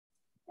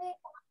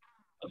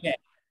Okay.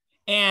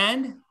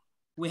 And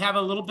we have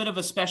a little bit of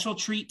a special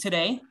treat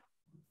today.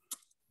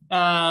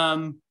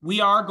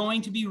 We are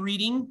going to be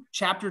reading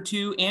chapter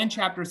 2 and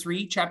chapter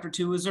 3. Chapter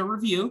 2 is a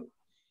review.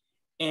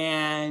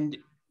 And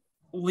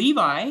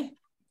Levi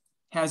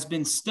has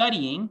been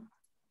studying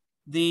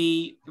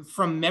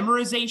from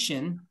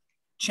memorization,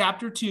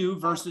 chapter 2,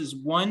 verses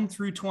 1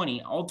 through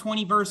 20, all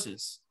 20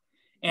 verses.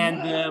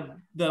 And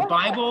the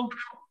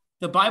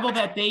Bible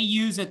that they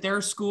use at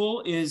their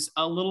school is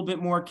a little bit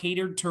more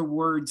catered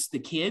towards the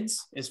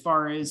kids as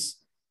far as,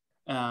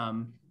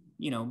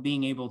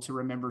 being able to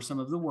remember some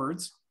of the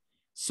words.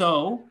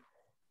 So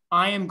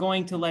I am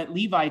going to let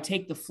Levi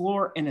take the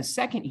floor in a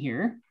second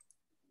here.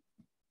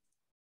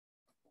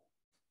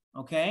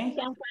 Okay.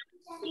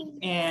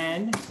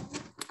 And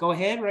go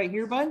ahead right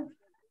here, bud.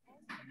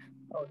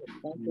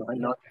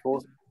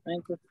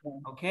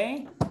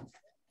 Okay.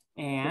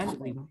 And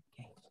okay,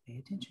 pay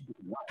attention.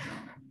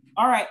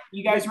 All right,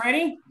 you guys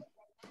ready?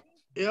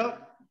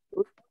 Yep.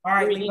 All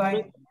right,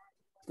 Levi.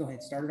 Go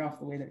ahead. Start it off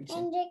the way that you said.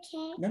 And it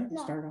came. No,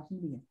 start it off in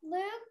the beginning.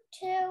 Luke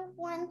 2,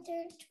 1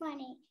 through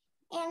 20.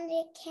 And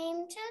it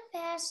came to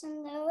pass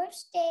in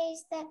those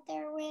days that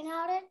there went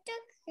out a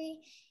decree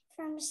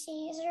from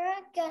Caesar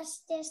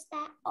Augustus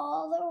that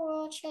all the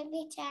world should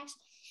be taxed.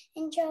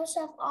 And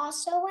Joseph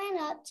also went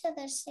up to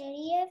the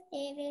city of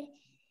David,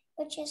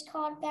 which is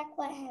called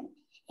Bethlehem,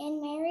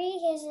 and Mary,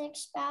 his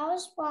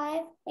espoused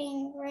wife,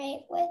 being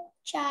great with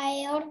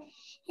child.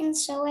 And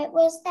so it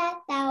was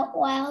that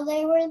while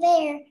they were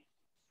there,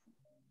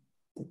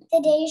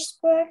 the days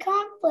were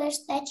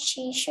accomplished that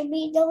she should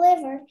be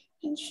delivered.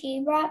 And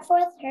she brought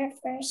forth her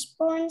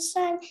firstborn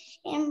son,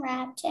 and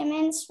wrapped him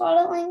in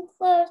swaddling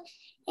clothes,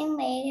 and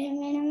laid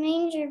him in a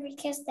manger,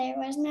 because there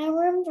was no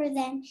room for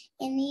them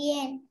in the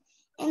inn.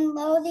 And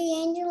lo, the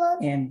angel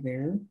of... And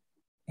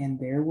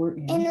there were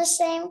in the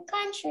same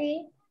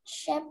country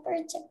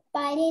shepherds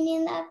abiding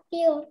in the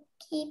field,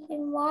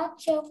 keeping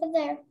watch over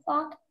their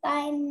flock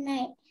by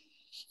night.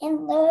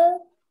 And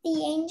lo,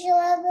 the angel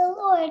of the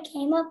Lord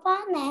came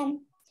upon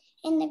them,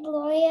 and the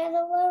glory of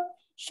the Lord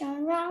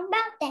shone round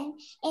about them,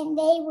 and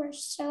they were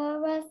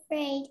so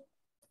afraid.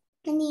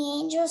 And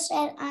the angel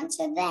said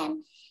unto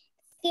them,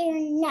 Fear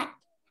not.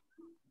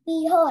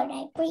 Behold,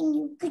 I bring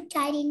you good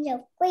tidings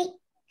of great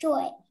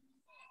joy,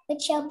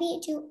 which shall be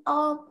to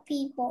all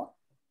people.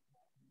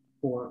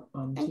 For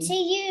unto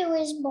you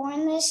is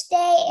born this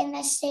day in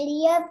the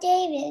city of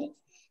David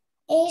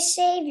a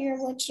Savior,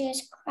 which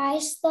is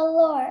Christ the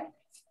Lord.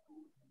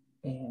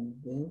 And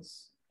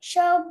this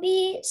shall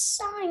be a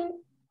sign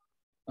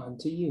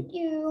unto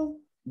you.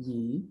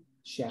 Ye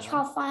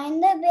shall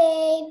find the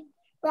babe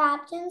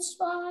wrapped in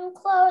swaddling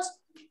clothes,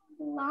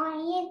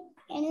 lying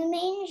in a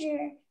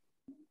manger.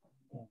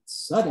 And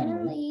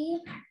suddenly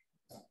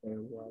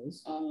there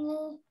was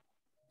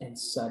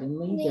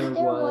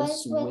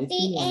with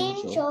the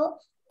angel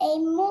a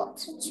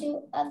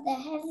multitude of the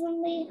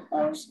heavenly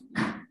host,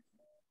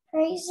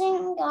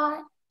 praising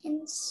God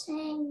and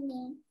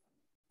singing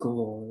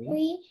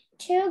glory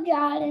to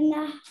God in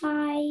the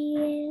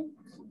highest,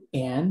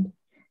 and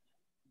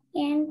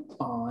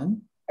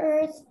on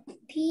earth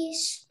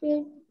peace,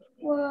 good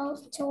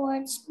world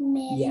towards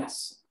men.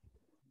 Yes.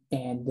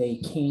 And they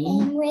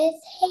came with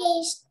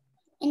haste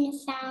and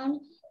found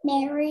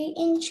Mary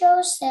and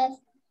Joseph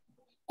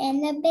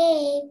and the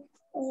babe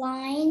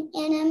lying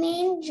in a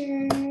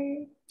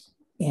manger.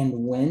 And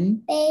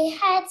when they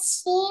had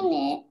seen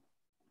it,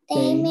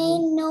 they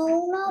made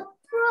known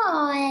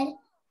abroad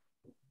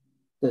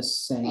the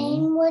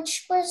same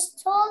which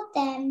was told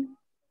them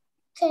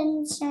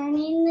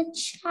concerning the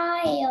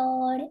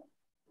child.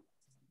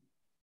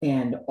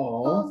 And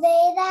all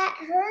they that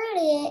heard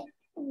it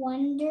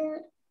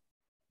wondered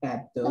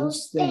at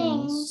those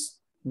things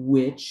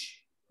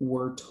which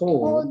were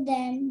told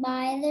them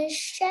by the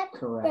shepherd.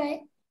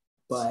 Correct.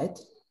 But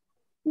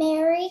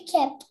Mary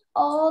kept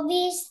all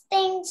these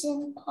things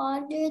and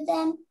pondered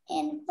them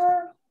in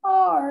her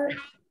heart.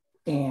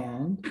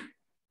 And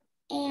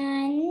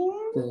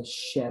the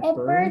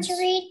shepherds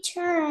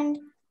returned,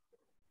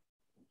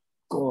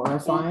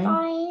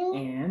 glorifying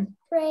and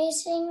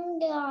praising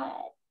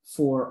God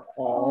for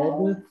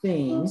all the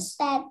things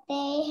that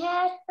they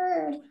had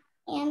heard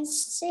and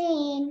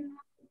seen,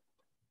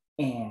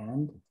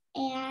 and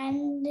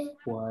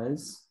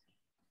was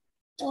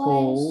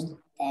told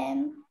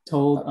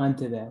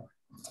unto them.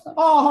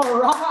 All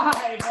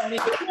right, buddy.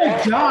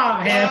 Good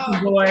job,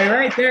 handsome boy.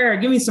 Right there.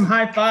 Give me some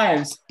high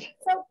fives.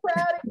 So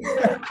proud of you.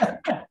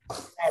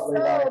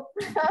 So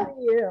proud of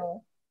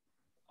you.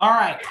 All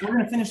right. We're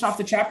going to finish off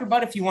the chapter,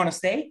 bud, if you want to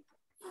stay.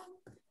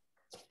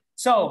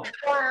 So,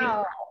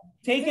 wow.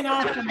 Taking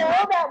on from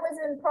that was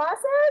in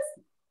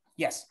process?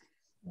 Yes.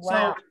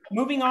 Wow. So,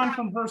 moving on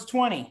from verse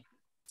 20.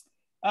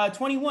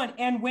 21,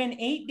 and when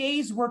 8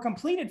 days were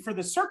completed for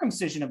the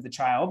circumcision of the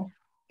child,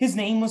 his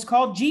name was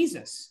called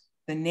Jesus,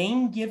 the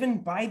name given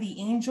by the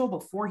angel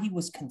before he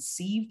was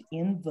conceived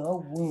in the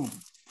womb.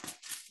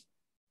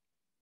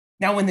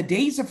 Now, when the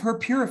days of her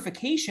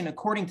purification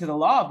according to the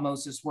law of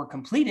Moses were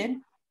completed,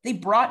 they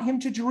brought him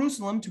to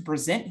Jerusalem to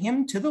present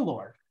him to the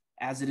Lord,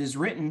 as it is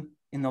written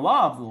in the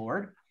law of the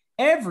Lord,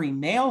 every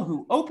male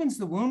who opens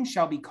the womb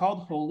shall be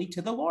called holy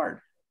to the Lord.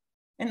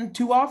 And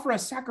to offer a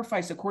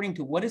sacrifice according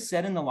to what is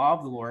said in the law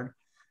of the Lord,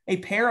 a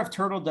pair of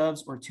turtle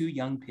doves or 2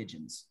 young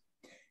pigeons.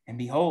 And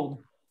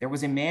behold, there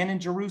was a man in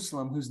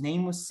Jerusalem whose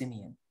name was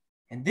Simeon.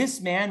 And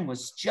this man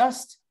was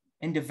just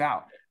and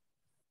devout.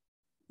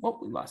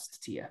 What we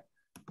lost, Tia?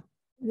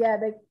 Yeah,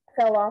 they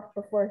fell off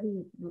before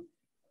he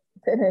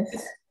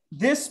finished.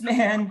 This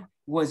man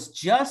was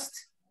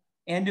just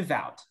and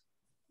devout,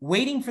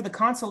 waiting for the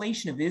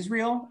consolation of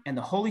Israel, and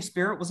the Holy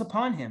Spirit was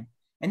upon him.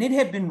 And it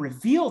had been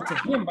revealed to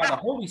him by the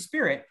Holy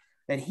Spirit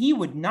that he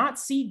would not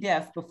see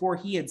death before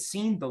he had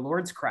seen the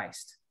Lord's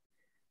Christ.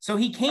 So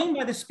he came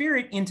by the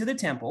Spirit into the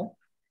temple,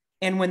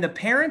 and when the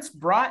parents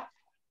brought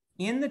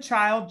in the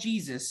child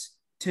Jesus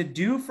to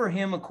do for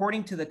him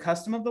according to the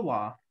custom of the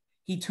law,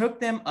 he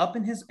took him up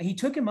in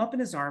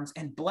his arms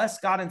and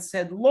blessed God and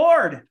said,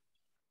 Lord,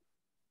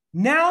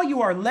 now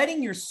you are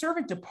letting your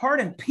servant depart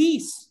in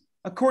peace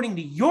according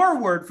to your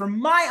word, for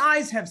my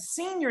eyes have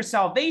seen your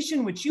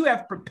salvation, which you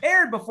have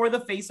prepared before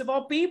the face of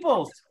all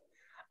peoples,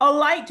 a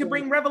light to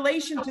bring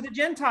revelation to the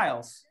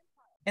Gentiles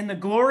and the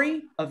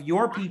glory of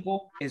your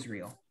people,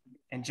 Israel.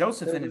 And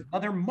Joseph and his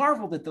mother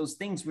marveled at those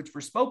things which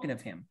were spoken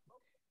of him.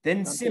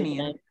 Then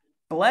Simeon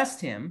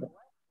blessed him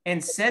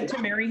and said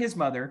to Mary, his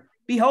mother,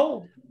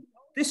 behold,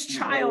 this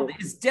child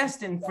is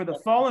destined for the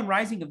fall and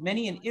rising of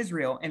many in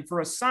Israel, and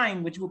for a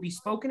sign which will be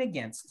spoken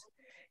against.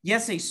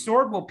 Yes, a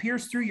sword will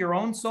pierce through your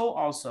own soul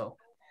also,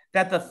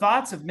 that the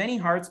thoughts of many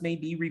hearts may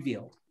be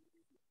revealed.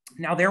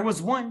 Now there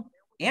was one,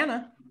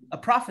 Anna, a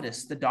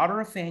prophetess, the daughter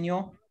of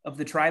Phanuel of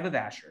the tribe of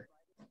Asher.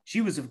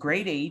 She was of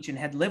great age and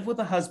had lived with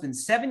a husband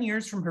 7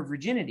 years from her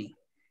virginity.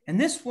 And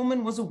this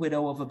woman was a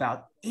widow of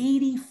about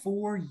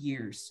 84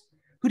 years,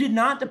 who did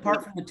not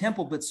depart from the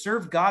temple, but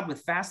served God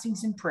with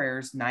fastings and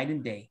prayers night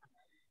and day.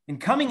 And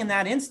coming in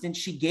that instant,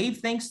 she gave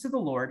thanks to the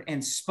Lord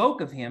and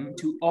spoke of him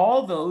to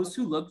all those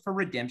who looked for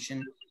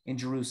redemption in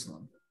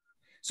Jerusalem.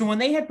 So when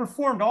they had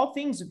performed all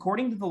things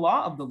according to the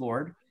law of the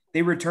Lord,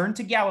 they returned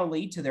to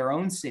Galilee, to their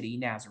own city,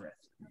 Nazareth.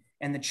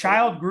 And the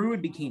child grew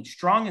and became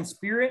strong in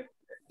spirit,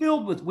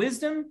 filled with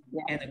wisdom,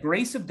 and the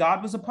grace of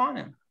God was upon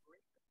him.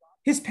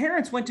 His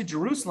parents went to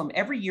Jerusalem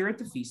every year at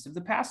the feast of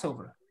the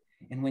Passover.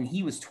 And when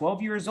he was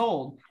 12 years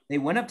old, they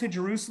went up to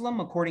Jerusalem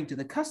according to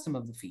the custom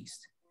of the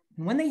feast.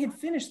 And when they had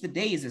finished the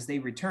days as they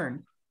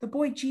returned, the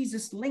boy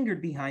Jesus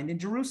lingered behind in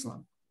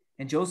Jerusalem.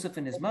 And Joseph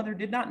and his mother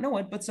did not know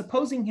it, but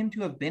supposing him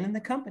to have been in the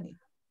company,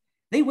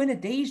 they went a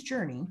day's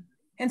journey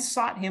and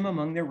sought him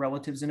among their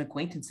relatives and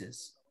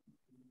acquaintances.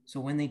 So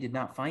when they did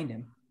not find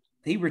him,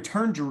 they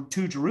returned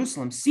to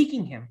Jerusalem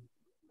seeking him.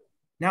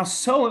 Now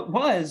so it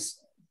was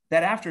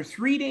that after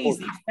 3 days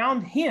they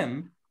found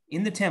him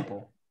in the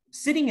temple,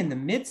 sitting in the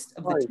midst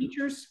of the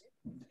teachers,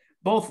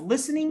 both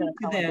listening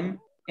to them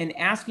and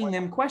asking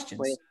them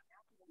questions.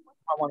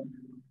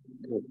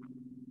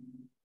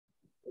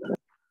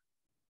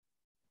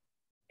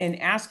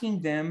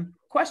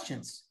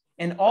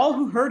 And all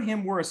who heard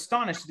him were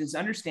astonished at his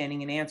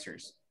understanding and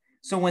answers.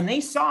 So when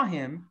they saw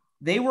him,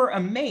 they were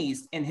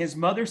amazed, and his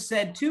mother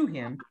said to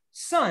him,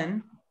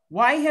 Son,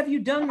 why have you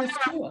done this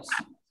to us?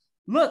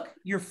 Look,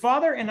 your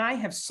father and I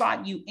have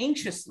sought you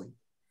anxiously.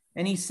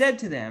 And he said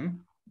to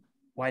them,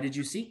 Why did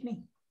you seek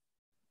me?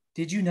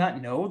 Did you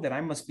not know that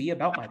I must be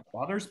about my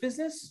father's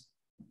business?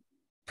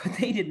 But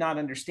they did not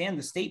understand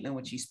the statement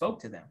which he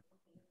spoke to them.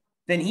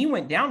 Then he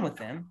went down with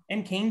them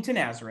and came to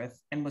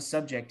Nazareth and was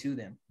subject to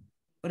them.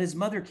 But his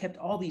mother kept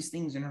all these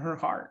things in her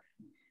heart.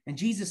 And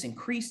Jesus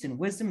increased in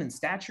wisdom and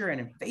stature and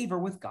in favor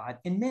with God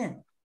and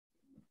men.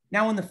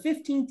 Now in the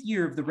 15th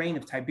year of the reign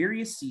of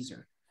Tiberius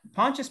Caesar,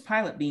 Pontius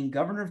Pilate being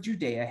governor of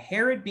Judea,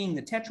 Herod being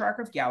the tetrarch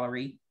of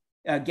Galilee,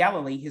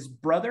 his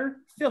brother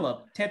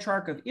Philip,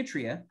 tetrarch of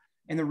Itria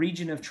in the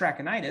region of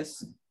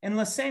Trachonitis, and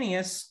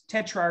Lysanias,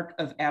 tetrarch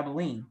of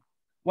Abilene,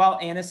 while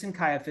Annas and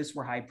Caiaphas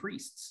were high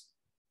priests.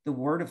 The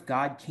word of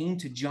God came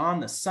to John,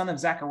 the son of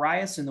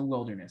Zacharias, in the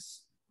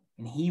wilderness.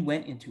 And he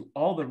went into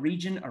all the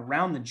region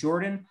around the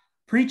Jordan,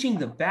 preaching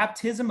the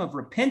baptism of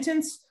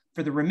repentance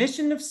for the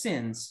remission of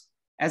sins,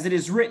 as it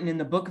is written in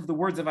the book of the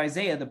words of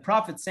Isaiah, the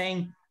prophet,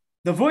 saying,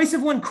 The voice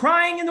of one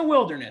crying in the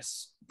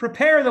wilderness,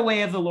 prepare the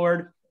way of the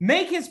Lord,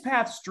 make his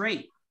path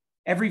straight.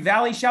 Every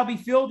valley shall be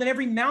filled, and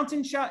every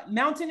mountain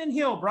and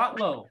hill brought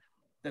low.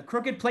 The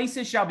crooked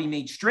places shall be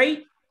made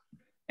straight,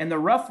 and the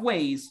rough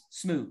ways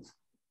smooth.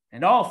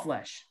 And all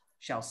flesh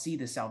shall see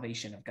the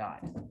salvation of God.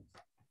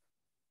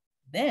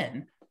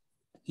 Then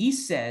he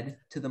said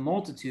to the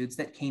multitudes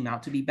that came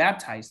out to be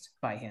baptized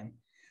by him,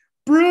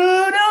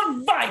 Brood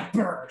of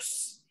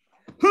vipers,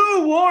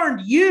 who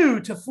warned you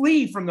to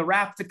flee from the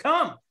wrath to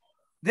come?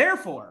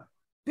 Therefore,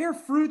 bear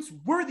fruits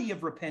worthy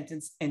of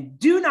repentance, and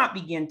do not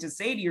begin to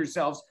say to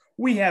yourselves,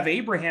 We have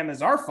Abraham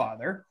as our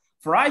father.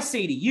 For I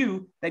say to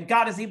you that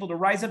God is able to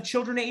rise up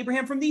children to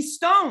Abraham from these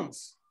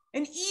stones.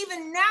 And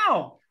even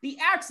now the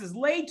axe is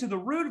laid to the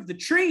root of the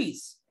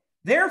trees.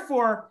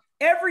 Therefore,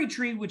 every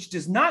tree which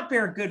does not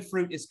bear good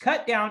fruit is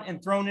cut down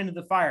and thrown into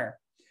the fire.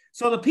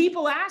 So the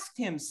people asked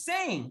him,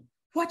 saying,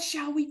 what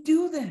shall we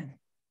do then?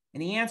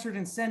 And he answered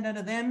and said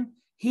unto them,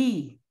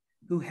 he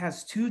who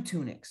has 2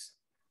 tunics,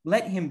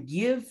 let him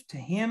give to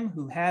him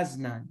who has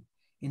none.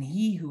 And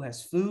he who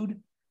has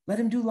food, let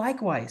him do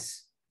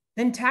likewise.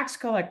 Then tax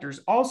collectors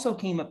also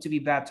came up to be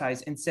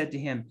baptized and said to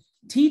him,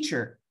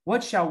 Teacher,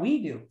 what shall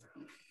we do?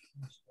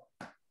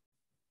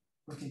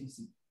 Go take a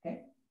seat,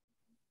 okay?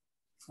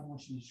 I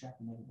want you to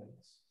distract everybody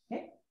else,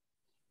 okay?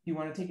 Do you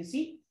want to take a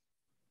seat?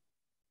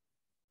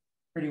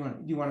 Or do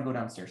you want to go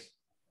downstairs?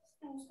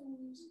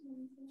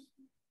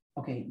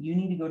 Okay, you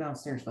need to go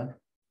downstairs, bud.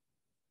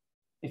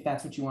 If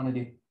that's what you want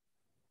to do.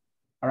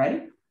 All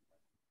right?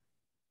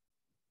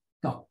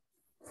 Go.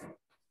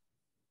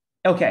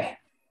 Okay.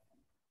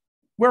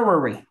 Where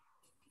were we?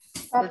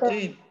 Top of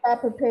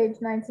page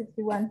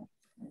 961.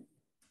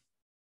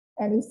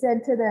 And he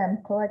said to them,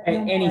 collect no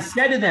more. And he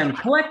said to them,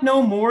 collect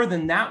no more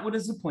than that what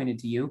is appointed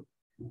to you.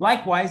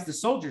 Likewise, the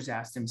soldiers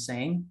asked him,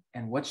 saying,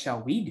 and what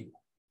shall we do?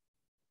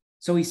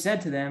 So he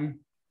said to them,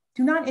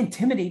 do not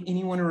intimidate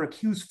anyone or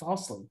accuse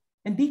falsely,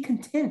 and be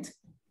content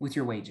with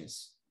your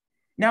wages.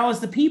 Now, as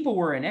the people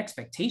were in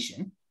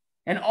expectation,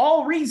 and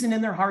all reasoned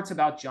in their hearts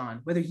about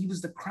John, whether he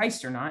was the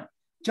Christ or not,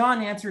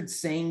 John answered,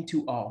 saying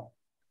to all,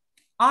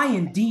 I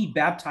indeed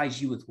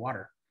baptize you with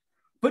water,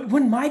 but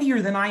one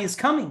mightier than I is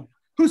coming,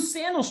 whose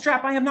sandal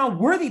strap I am not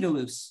worthy to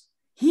loose.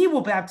 He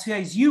will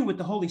baptize you with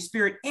the Holy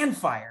Spirit and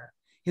fire.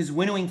 His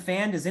winnowing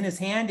fan is in his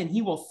hand, and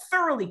he will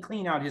thoroughly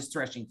clean out his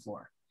threshing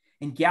floor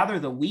and gather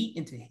the wheat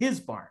into his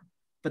barn.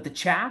 But the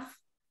chaff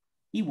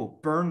he will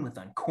burn with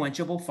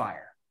unquenchable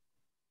fire.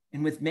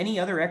 And with many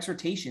other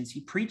exhortations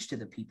he preached to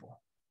the people.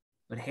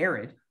 But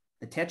Herod,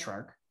 the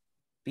tetrarch,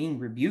 being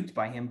rebuked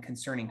by him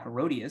concerning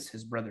Herodias,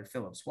 his brother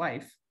Philip's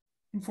wife,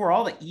 and for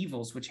all the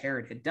evils which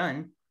Herod had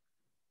done,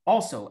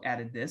 also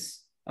added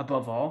this,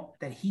 above all,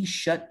 that he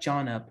shut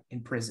John up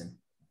in prison.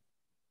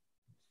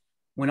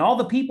 When all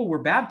the people were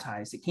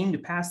baptized, it came to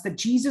pass that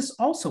Jesus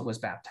also was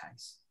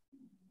baptized.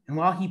 And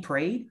while he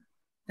prayed,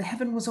 the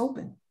heaven was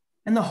opened,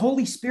 and the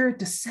Holy Spirit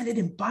descended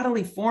in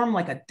bodily form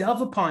like a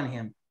dove upon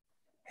him.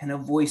 And a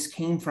voice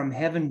came from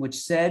heaven which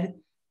said,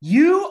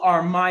 you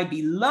are my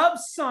beloved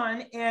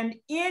Son, and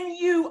in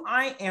you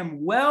I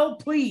am well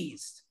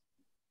pleased.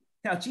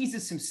 Now,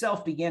 Jesus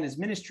himself began his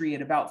ministry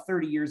at about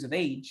 30 years of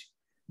age,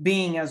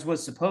 being, as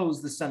was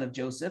supposed, the son of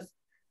Joseph,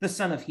 the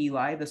son of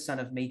Heli, the son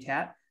of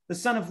Matthat, the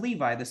son of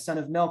Levi, the son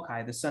of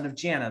Melchi, the son of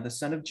Janna, the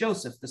son of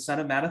Joseph, the son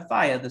of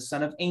Mattathiah, the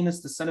son of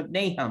Amos, the son of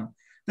Nahum,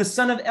 the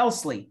son of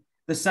Elsli,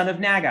 the son of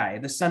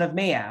Nagai, the son of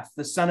Maath,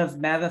 the son of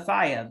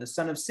Mattathiah, the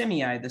son of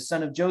Simei, the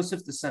son of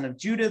Joseph, the son of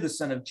Judah, the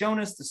son of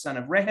Jonas, the son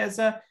of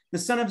Reheza, the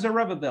son of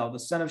Zerubbabel, the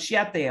son of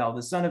Shealtiel,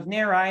 the son of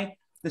Neri,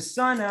 the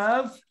son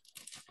of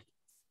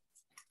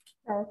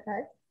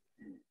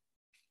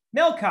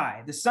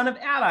Melchi, the son of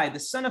Adai, the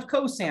son of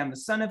Kosam, the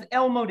son of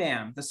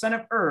Elmodam, the son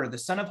of the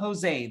son of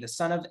Hosea, the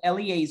son of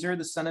Eleazar,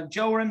 the son of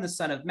Joram, the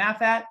son of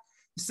Mathat,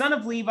 the son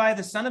of Levi,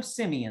 the son of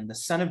Simeon, the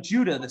son of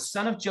Judah, the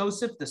son of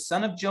Joseph, the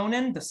son of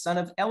Jonan, the son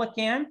of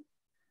Elican,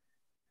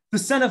 the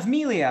son of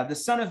Meliah, the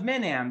son of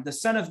Menam, the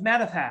son of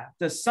Mattathath,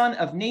 the son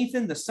of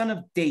Nathan, the son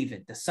of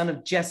David, the son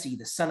of Jesse,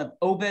 the son of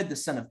Obed, the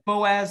son of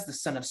Boaz, the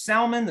son of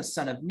Salmon, the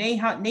son of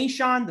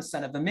Nahshon, the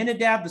son of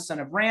Amminadab, the son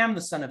of Ram,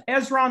 the son of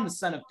Hezron, the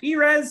son of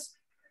Perez,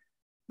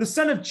 the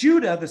son of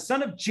Judah, the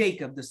son of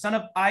Jacob, the son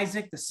of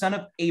Isaac, the son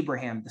of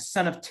Abraham, the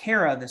son of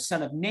Terah, the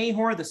son of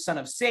Nahor, the son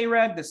of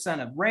Serug, the son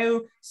of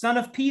Reu, son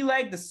of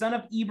Peleg, the son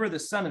of Eber, the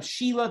son of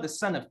Shelah, the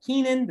son of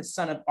Kenan, the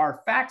son of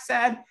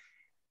Arphaxad,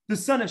 the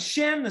son of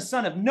Shem, the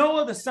son of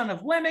Noah, the son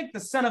of Lamech, the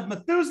son of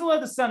Methuselah,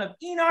 the son of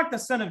Enoch, the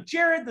son of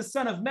Jared, the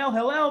son of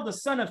Melhillel, the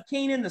son of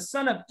Canaan, the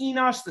son of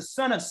Enosh, the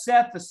son of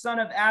Seth, the son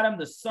of Adam,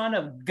 the son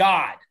of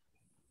God.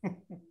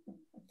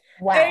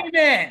 Wow.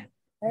 Amen.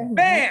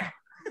 Bam.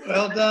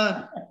 Well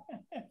done.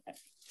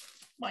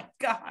 My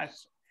gosh.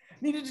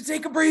 Needed to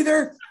take a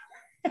breather.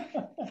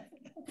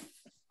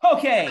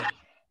 Okay.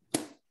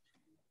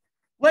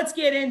 Let's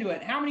get into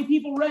it. How many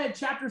people read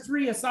chapter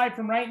 3 aside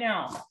from right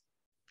now?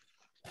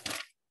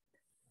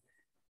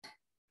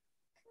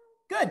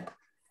 Good.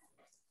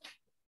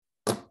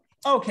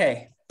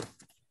 Okay.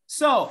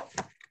 So,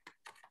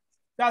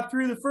 got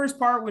through the first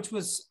part, which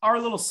was our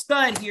little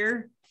stud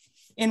here,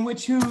 in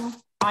which who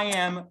I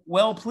am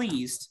well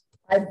pleased.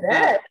 I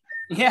bet.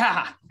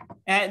 Yeah.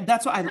 And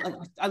that's what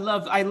I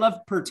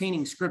love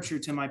pertaining scripture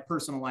to my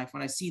personal life.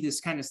 When I see this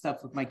kind of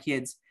stuff with my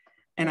kids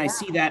and I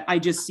see that, I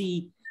just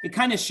see, it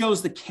kind of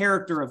shows the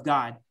character of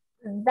God.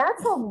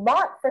 That's a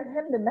lot for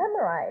him to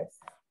memorize.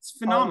 It's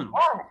phenomenal.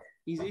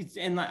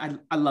 And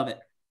I love it.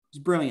 It's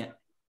brilliant.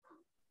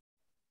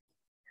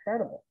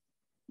 Incredible.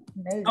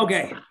 Amazing.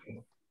 Okay.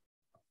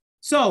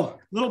 So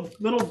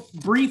little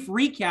brief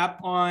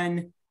recap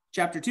on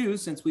chapter 2,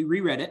 since we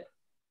reread it.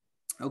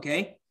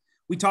 Okay.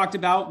 We talked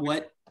about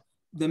what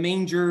the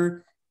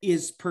manger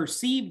is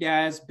perceived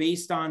as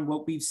based on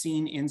what we've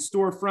seen in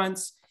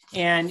storefronts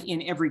and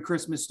in every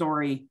Christmas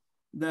story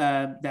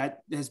that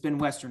has been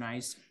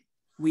westernized.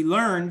 We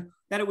learned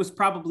that it was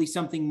probably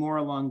something more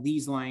along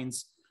these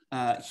lines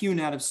hewn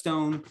out of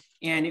stone.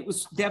 And it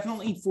was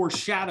definitely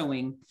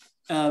foreshadowing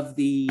of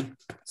the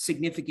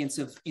significance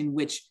of in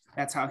which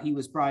that's how he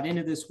was brought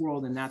into this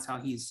world, and that's how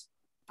he's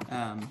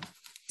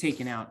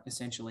taken out,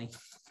 essentially.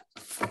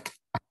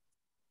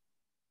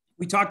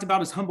 We talked about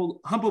his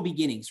humble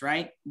beginnings,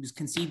 right? He was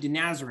conceived in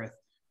Nazareth.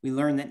 We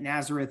learned that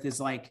Nazareth is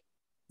like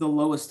the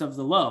lowest of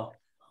the low,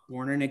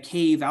 born in a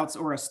cave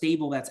or a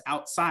stable that's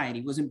outside.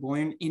 He wasn't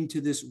born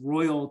into this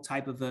royal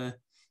type of a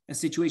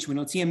situation. We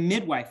don't see a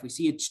midwife. We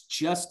see it's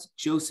just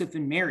Joseph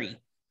and Mary.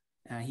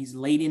 He's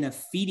laid in a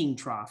feeding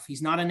trough.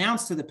 He's not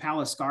announced to the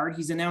palace guard.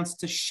 He's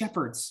announced to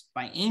shepherds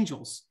by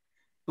angels.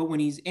 But when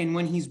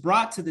he's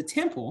brought to the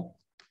temple,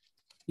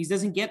 he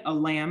doesn't get a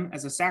lamb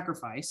as a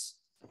sacrifice.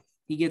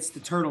 He gets the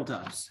turtle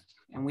doves.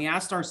 And we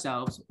asked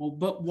ourselves, well,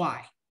 but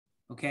why?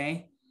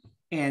 Okay.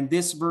 And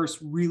this verse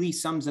really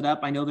sums it up.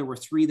 I know there were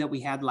 3 that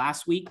we had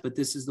last week, but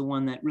this is the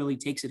one that really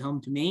takes it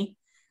home to me,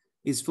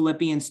 is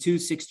Philippians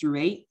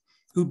 2:6-8,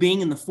 who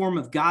being in the form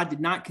of God did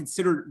not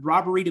consider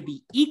robbery to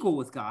be equal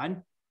with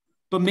God,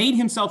 but made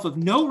himself of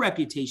no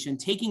reputation,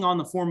 taking on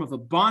the form of a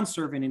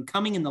bondservant and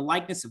coming in the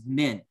likeness of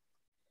men.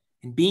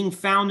 And being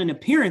found in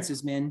appearance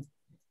as men,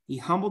 he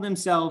humbled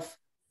himself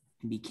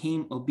and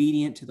became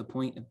obedient to the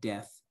point of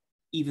death,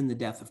 even the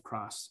death of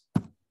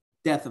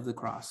the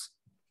cross.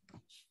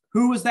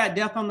 Who was that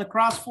death on the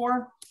cross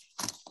for?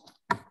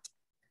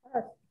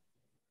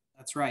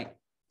 That's right.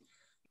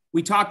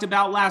 We talked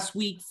about last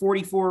week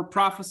 44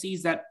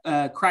 prophecies that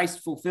Christ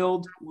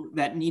fulfilled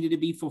that needed to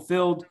be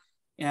fulfilled.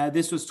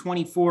 This was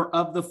 24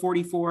 of the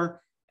 44.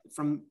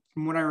 From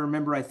what I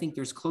remember, I think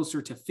there's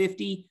closer to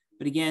 50.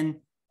 But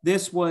again,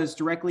 this was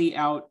directly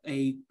out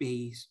a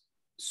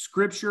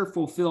scripture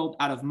fulfilled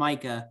out of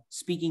Micah,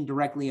 speaking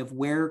directly of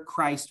where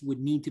Christ would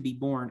need to be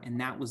born, and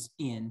that was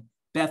in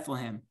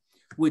Bethlehem,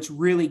 which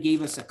really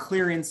gave us a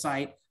clear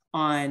insight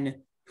on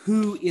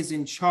who is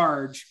in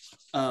charge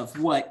of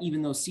what.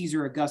 Even though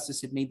Caesar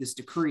Augustus had made this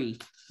decree,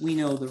 we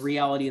know the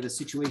reality of the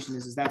situation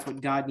is that's what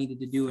God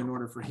needed to do in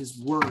order for his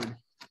word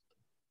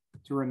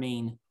to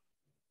remain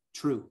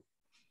true.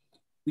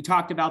 We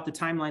talked about the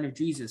timeline of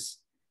Jesus,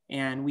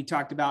 and we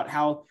talked about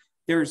how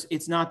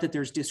it's not that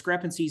there's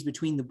discrepancies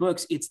between the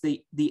books, it's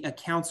the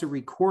accounts are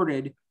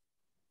recorded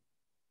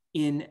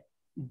in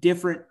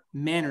different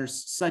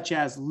manners, such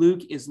as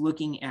Luke is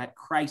looking at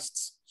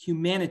Christ's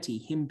humanity,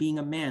 him being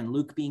a man,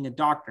 Luke being a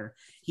doctor.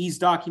 He's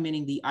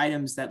documenting the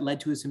items that led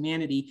to his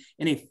humanity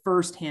in a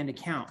first-hand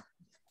account.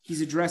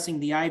 He's addressing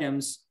the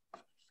items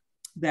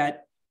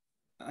that,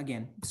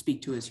 again,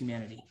 speak to his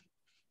humanity.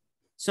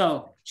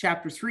 So,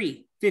 chapter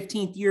 3,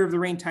 15th year of the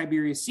reign of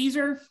Tiberius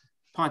Caesar,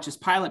 Pontius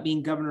Pilate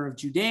being governor of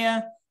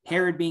Judea,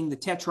 Herod being the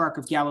tetrarch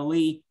of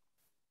Galilee,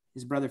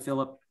 his brother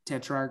Philip,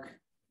 tetrarch,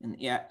 and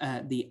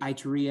the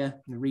Iturea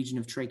in the region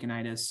of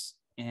Trachonitis,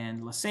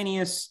 and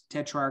Lysanias,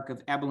 tetrarch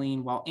of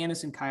Abilene, while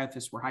Annas and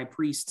Caiaphas were high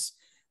priests.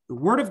 The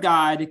word of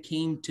God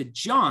came to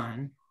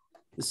John,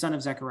 the son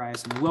of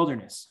Zacharias, in the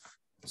wilderness.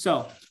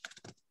 So,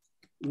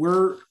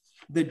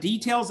 the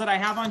details that I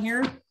have on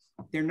here,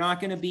 they're not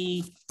going to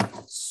be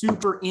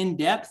super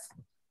in-depth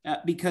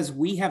because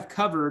we have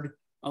covered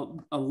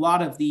a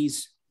lot of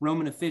these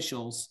Roman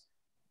officials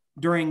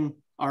during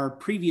our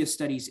previous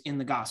studies in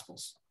the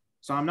Gospels.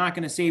 So I'm not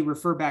going to say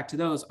refer back to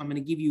those. I'm going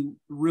to give you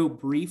real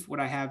brief what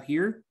I have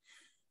here.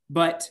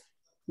 But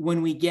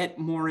when we get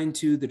more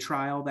into the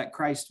trial that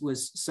Christ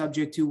was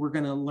subject to, we're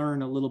going to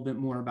learn a little bit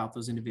more about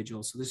those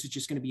individuals. So this is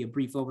just going to be a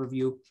brief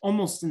overview,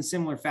 almost in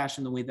similar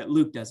fashion the way that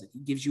Luke does it. He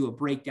gives you a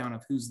breakdown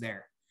of who's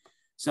there.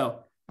 So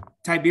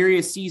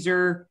Tiberius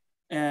Caesar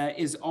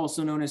is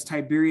also known as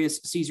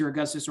Tiberius Caesar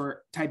Augustus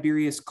or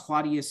Tiberius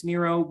Claudius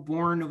Nero,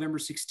 born November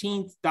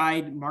 16th,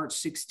 died March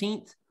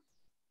 16th.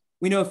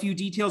 We know a few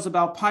details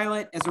about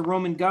Pilate as a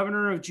Roman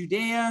governor of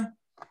Judea.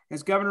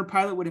 As governor,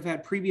 Pilate would have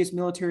had previous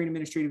military and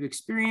administrative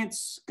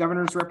experience.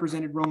 Governors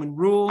represented Roman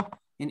rule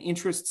and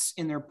interests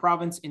in their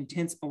province,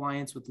 intense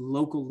alliance with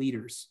local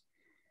leaders,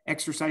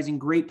 exercising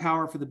great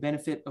power for the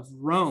benefit of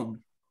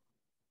Rome.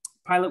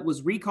 Pilate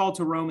was recalled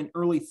to Rome in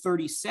early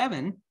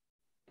 37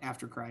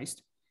 after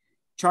Christ,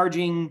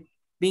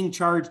 being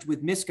charged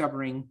with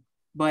misgoverning,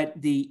 but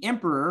the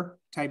emperor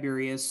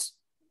Tiberius,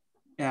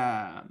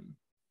 I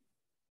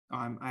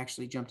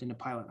actually jumped into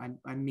Pilate.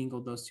 I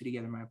mingled those two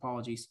together. My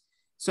apologies.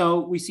 So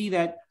we see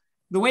that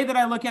the way that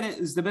I look at it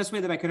is the best way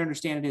that I could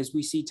understand it is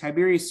we see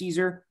Tiberius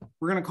Caesar.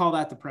 We're going to call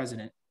that the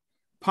president.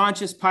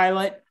 Pontius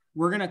Pilate,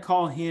 we're going to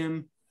call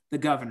him the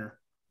governor,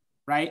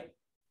 right?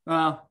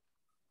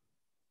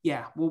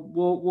 Yeah,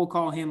 we'll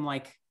call him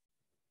like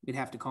we'd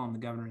have to call him the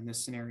governor in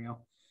this scenario.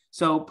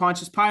 So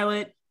Pontius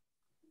Pilate,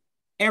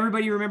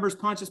 everybody remembers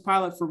Pontius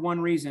Pilate for one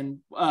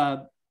reason.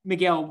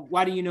 Miguel,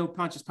 why do you know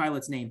Pontius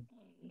Pilate's name?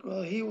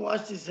 Well, he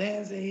washed his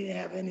hands and he didn't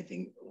have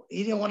anything.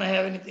 He didn't want to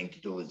have anything to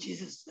do with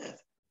Jesus'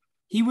 death.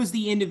 He was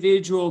the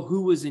individual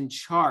who was in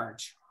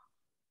charge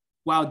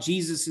while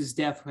Jesus'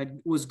 death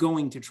was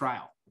going to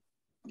trial.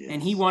 Yes.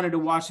 And he wanted to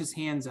wash his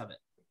hands of it.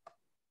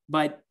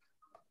 But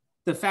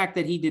the fact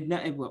that he did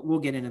not, we'll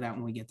get into that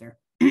when we get there.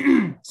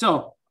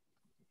 So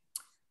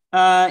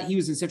He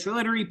was in Central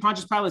Italy.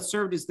 Pontius Pilate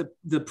served as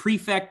the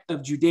prefect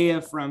of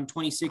Judea from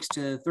 26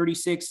 to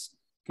 36,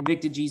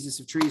 convicted Jesus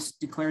of treason,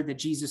 declared that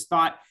Jesus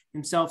thought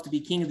himself to be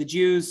king of the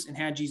Jews and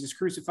had Jesus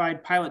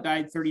crucified. Pilate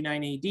died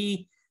 39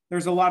 AD.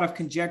 There's a lot of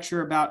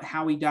conjecture about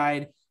how he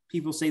died.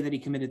 People say that he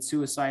committed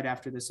suicide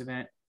after this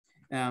event,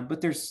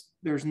 but there's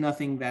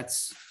nothing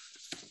that's,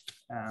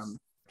 I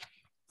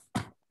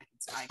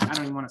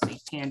don't even want to say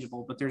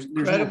tangible, but there's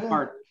Credible? no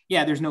part.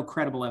 Yeah, there's no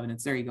credible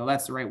evidence. There you go.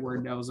 That's the right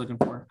word I was looking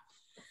for.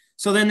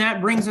 So then that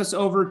brings us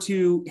over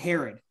to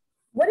Herod.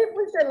 What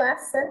was your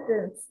last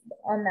sentence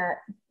on that?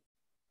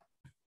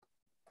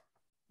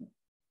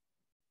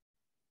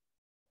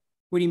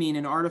 What do you mean?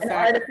 An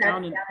artifact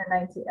found in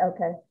 19,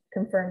 okay,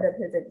 confirmed of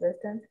his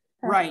existence.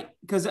 Huh. Right,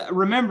 because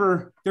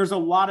remember, there's a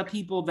lot of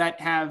people that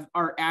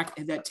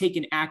take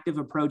an active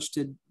approach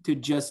to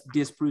just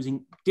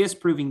disproving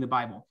the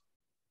Bible.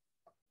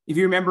 If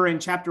you remember in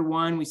chapter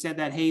 1, we said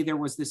that, hey, there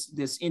was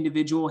this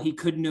individual, he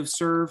couldn't have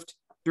served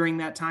during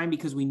that time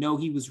because we know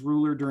he was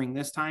ruler during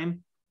this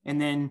time.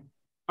 And then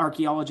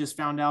archaeologists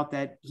found out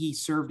that he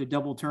served a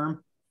double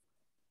term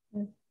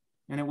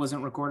and it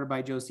wasn't recorded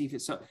by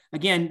Josephus. So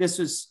again,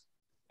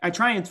 I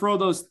try and throw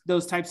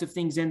those types of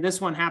things in. This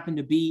one happened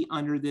to be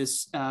under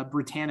this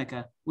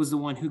Britannica was the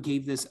one who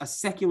gave this, a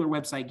secular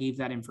website gave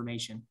that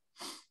information.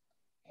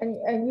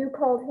 And you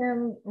called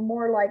him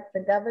more like the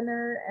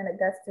governor, and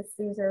Augustus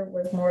Caesar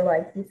was more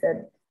like, you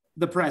said,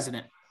 the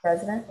president.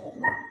 President. So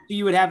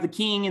you would have the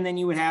king, and then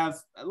you would have,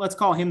 let's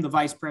call him the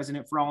vice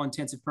president for all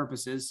intensive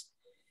purposes.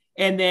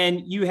 And then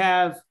you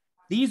have,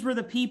 these were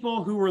the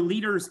people who were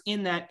leaders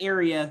in that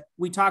area.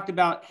 We talked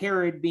about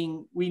Herod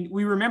being, we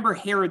remember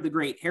Herod the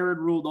Great. Herod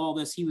ruled all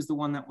this. He was the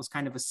one that was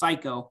kind of a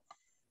psycho.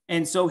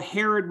 And so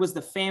Herod was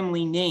the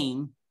family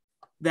name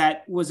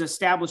that was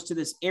established to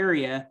this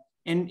area.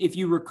 And if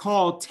you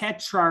recall,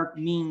 tetrarch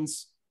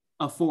means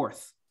a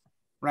fourth,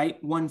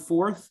 right?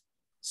 1/4.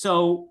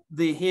 So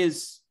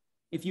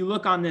if you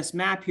look on this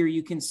map here,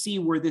 you can see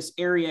where this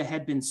area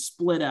had been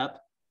split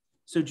up.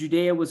 So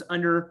Judea was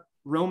under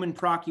Roman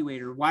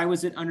procurator. Why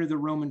was it under the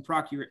Roman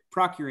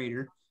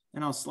procurator?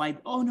 And I'll slide.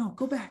 Oh no,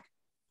 go back.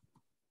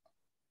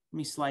 Let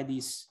me slide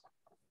these.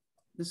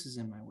 This is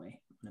in my way.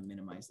 I'm going to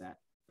minimize that.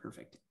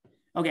 Perfect.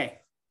 Okay.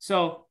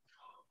 So,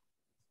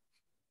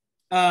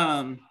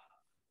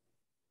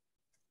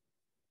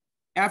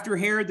 after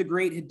Herod the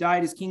Great had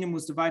died, his kingdom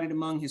was divided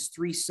among his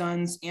 3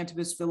 sons,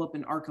 Antipas, Philip,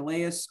 and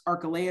Archelaus.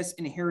 Archelaus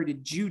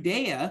inherited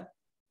Judea.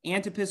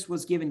 Antipas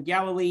was given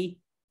Galilee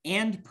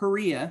and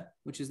Perea,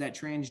 which is that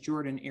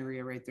Transjordan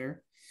area right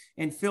there.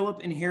 And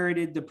Philip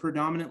inherited the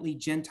predominantly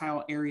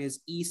Gentile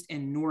areas east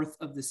and north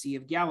of the Sea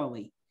of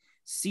Galilee.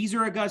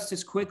 Caesar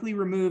Augustus quickly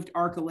removed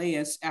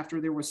Archelaus after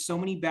there were so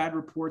many bad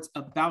reports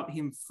about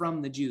him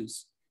from the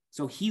Jews.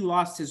 So he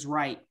lost his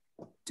right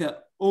to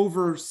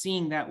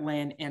overseeing that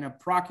land, and a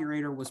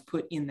procurator was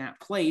put in that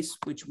place,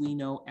 which we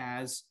know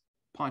as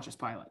Pontius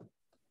Pilate.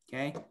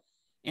 Okay.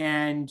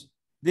 And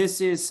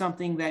this is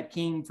something that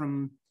came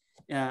from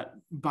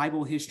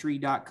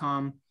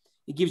BibleHistory.com.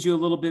 It gives you a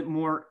little bit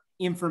more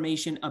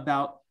information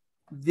about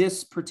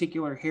this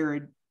particular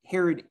Herod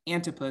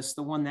Antipas,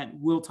 the one that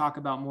we'll talk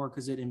about more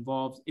because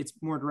it's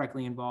more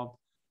directly involved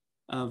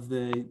of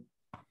the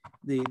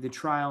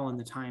trial and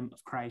the time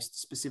of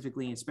Christ,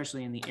 specifically,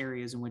 especially in the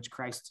areas in which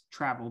Christ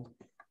traveled.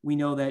 We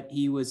know that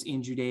he was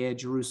in Judea,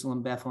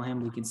 Jerusalem,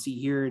 Bethlehem. We can see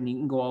here, and you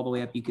can go all the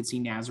way up. You could see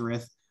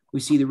Nazareth. We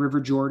see the River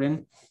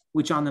Jordan,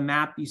 which on the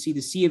map, you see the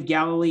Sea of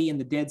Galilee and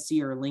the Dead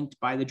Sea are linked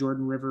by the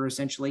Jordan River,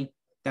 essentially.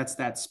 That's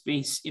that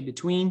space in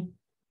between.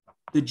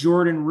 The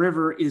Jordan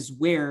River is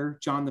where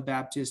John the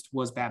Baptist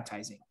was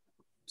baptizing.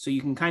 So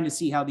you can kind of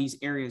see how these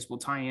areas will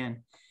tie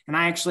in. And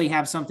I actually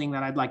have something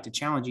that I'd like to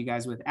challenge you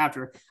guys with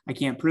after. I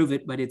can't prove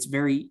it, but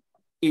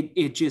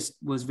it just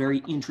was very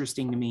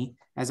interesting to me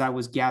as I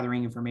was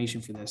gathering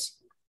information for this.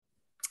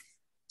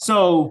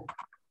 So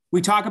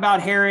we talk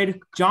about Herod.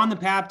 John the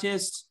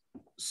Baptist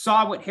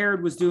saw what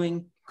Herod was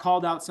doing,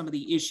 called out some of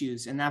the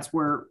issues. And that's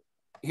where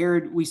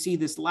Herod, we see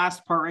this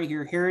last part right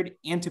here. Herod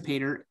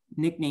Antipater,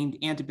 nicknamed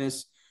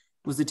Antipas,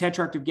 was the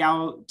tetrarch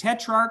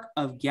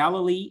of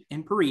Galilee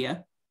and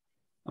Perea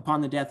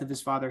upon the death of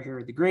his father,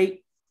 Herod the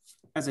Great.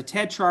 As a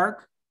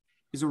tetrarch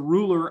is a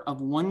ruler of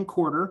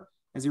 1/4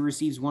 as he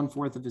receives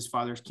 1/4 of his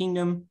father's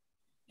kingdom.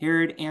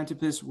 Herod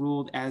Antipas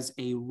ruled as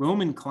a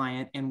Roman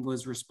client and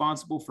was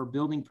responsible for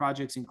building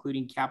projects,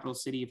 including capital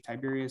city of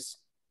Tiberias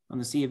on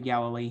the Sea of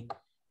Galilee.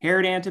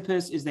 Herod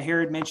Antipas is the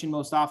Herod mentioned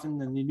most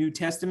often in the New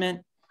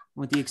Testament,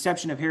 with the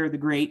exception of Herod the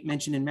Great,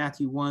 mentioned in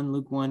Matthew 1,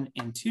 Luke 1,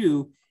 and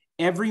 2.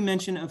 Every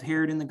mention of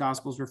Herod in the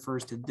Gospels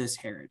refers to this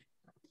Herod.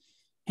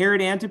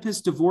 Herod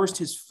Antipas divorced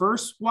his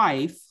first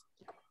wife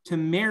to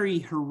marry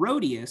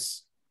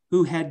Herodias,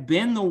 who had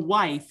been the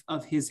wife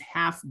of his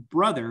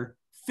half-brother,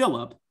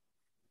 Philip,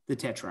 the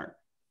tetrarch.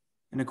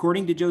 And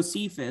according to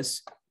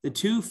Josephus, the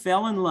two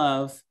fell in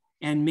love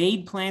and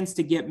made plans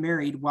to get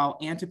married while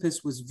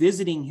Antipas was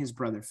visiting his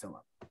brother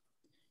Philip.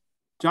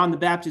 John the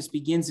Baptist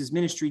begins his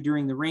ministry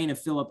during the reign of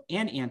Philip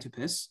and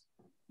Antipas,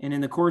 And in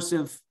the course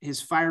of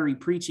his fiery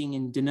preaching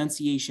and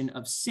denunciation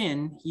of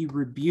sin, he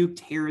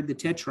rebuked Herod the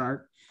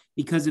Tetrarch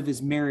because of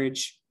his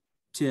marriage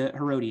to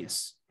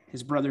Herodias,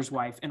 his brother's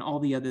wife, and all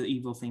the other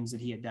evil things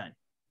that he had done.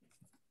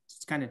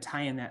 It's kind of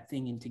tying that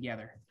thing in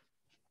together.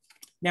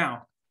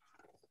 Now,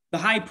 the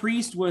high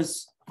priest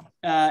was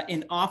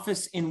an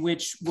office in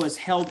which was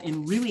held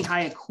in really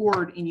high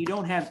accord, and you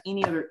don't have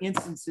any other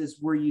instances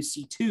where you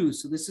see two.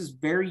 So this is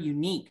very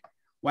unique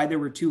why there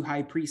were two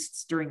high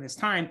priests during this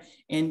time.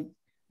 And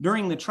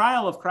during the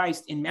trial of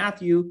Christ in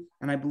Matthew,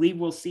 and I believe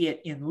we'll see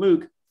it in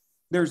Luke,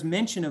 there's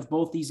mention of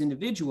both these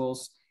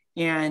individuals.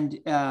 And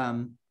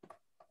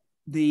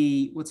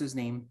what's his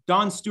name?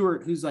 Don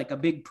Stewart, who's like a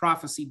big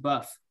prophecy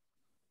buff,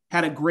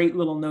 had a great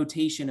little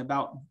notation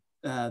about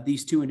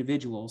these two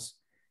individuals.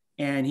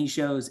 And he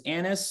shows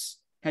Annas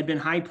had been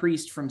high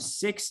priest from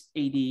 6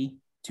 AD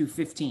to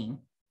 15.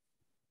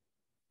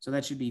 So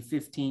that should be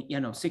 6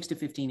 to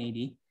 15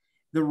 AD.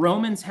 The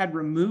Romans had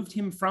removed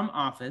him from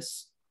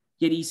office,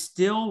 yet he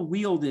still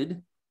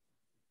wielded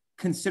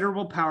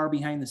considerable power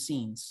behind the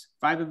scenes.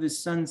 5 of his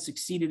sons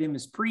succeeded him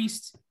as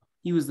priests.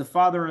 He was the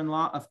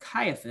father-in-law of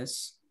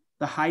Caiaphas,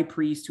 the high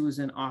priest who was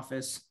in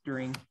office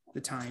during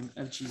the time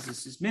of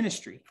Jesus's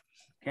ministry.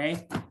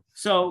 Okay,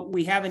 so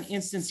we have an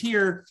instance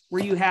here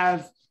where you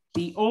have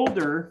the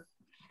older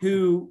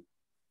who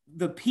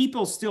the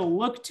people still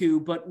look to,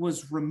 but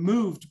was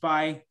removed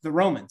by the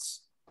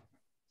Romans.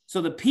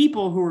 So the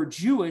people who are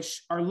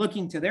Jewish are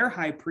looking to their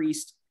high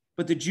priest,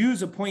 but the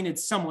Jews appointed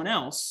someone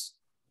else,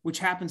 which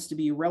happens to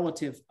be a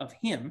relative of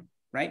him,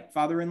 right?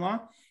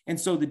 Father-in-law. And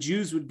so the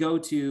Jews would go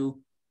to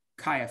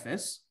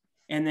Caiaphas,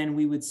 and then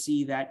we would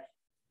see that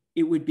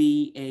it would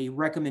be a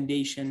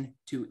recommendation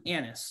to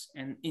Annas.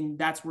 And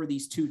that's where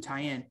these two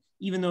tie in.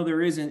 Even though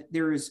there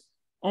is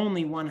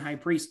only one high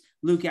priest,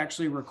 Luke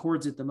actually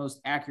records it the most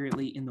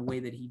accurately in the way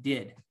that he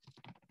did.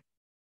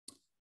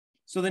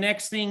 So the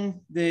next thing,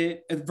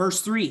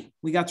 verse 3,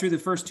 we got through the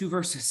first 2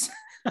 verses.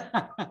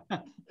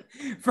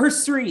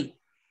 Verse 3,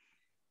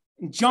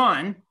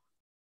 John,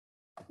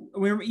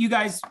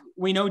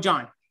 we know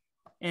John,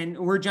 and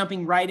we're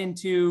jumping right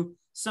into,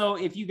 so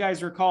if you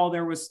guys recall,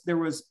 there was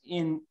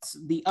in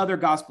the other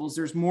gospels,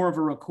 there's more of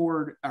a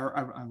record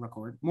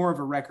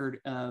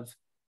of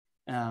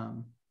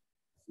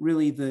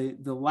really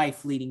the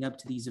life leading up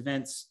to these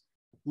events.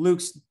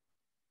 Luke's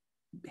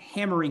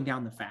hammering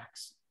down the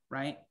facts,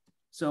 right?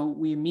 So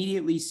we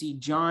immediately see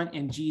John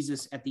and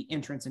Jesus at the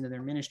entrance into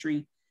their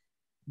ministry.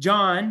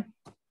 John,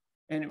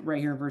 and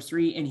right here in verse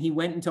 3, and he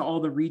went into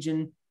all the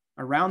region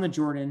around the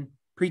Jordan,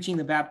 preaching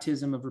the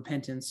baptism of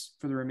repentance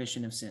for the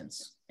remission of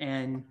sins.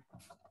 And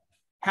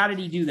how did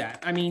he do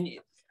that? I mean,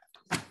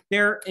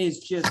 there is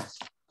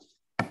just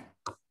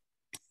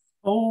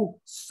so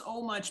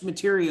much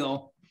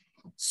material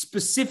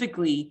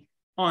specifically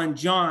on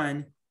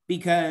John,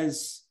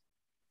 because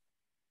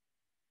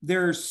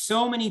there's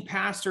so many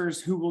pastors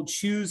who will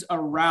choose a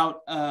route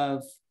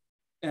of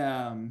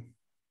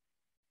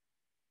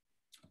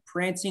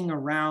prancing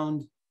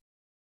around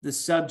the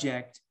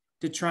subject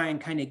to try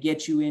and kind of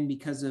get you in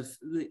because of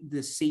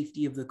the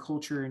safety of the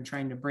culture and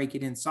trying to break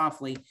it in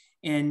softly.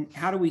 And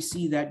how do we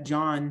see that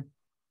John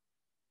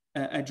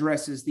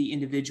addresses the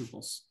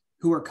individuals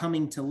who are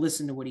coming to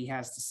listen to what he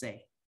has to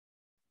say?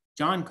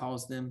 John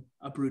calls them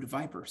a brood of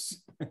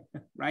vipers,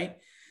 right?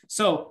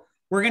 So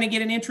we're going to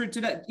get an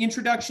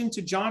introduction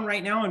to John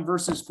right now in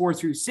verses 4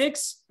 through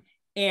 6.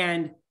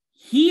 And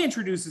he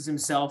introduces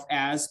himself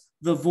as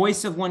the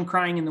voice of one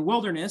crying in the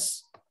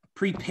wilderness,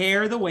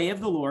 prepare the way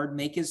of the Lord,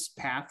 make his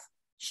path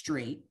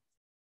straight.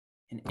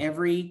 And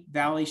every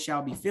valley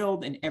shall be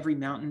filled, and every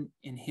mountain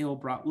and hill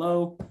brought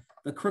low.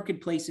 The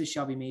crooked places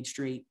shall be made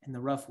straight, and the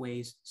rough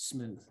ways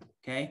smooth.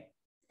 Okay?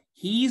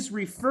 He's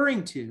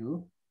referring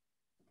to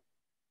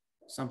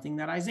something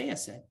that Isaiah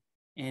said.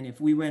 And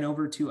if we went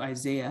over to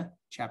Isaiah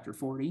chapter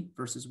 40,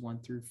 verses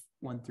 1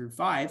 through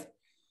 5,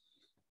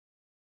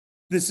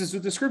 this is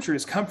what the scripture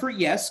is. Comfort,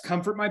 yes,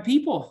 comfort my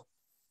people,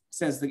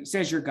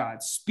 says your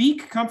God.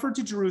 Speak comfort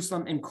to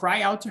Jerusalem and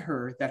cry out to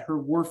her that her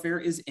warfare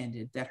is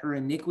ended, that her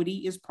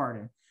iniquity is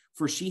pardoned,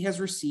 for she has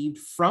received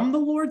from the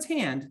Lord's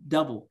hand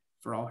double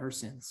for all her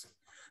sins.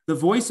 The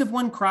voice of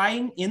one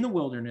crying in the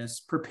wilderness,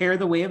 prepare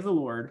the way of the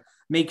Lord,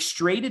 make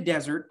straight a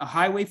desert, a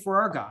highway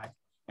for our God.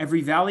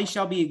 Every valley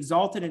shall be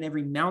exalted, and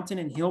every mountain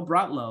and hill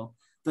brought low.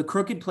 The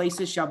crooked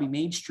places shall be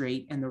made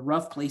straight, and the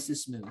rough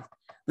places smooth.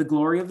 The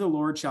glory of the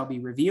Lord shall be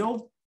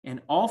revealed,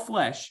 and all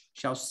flesh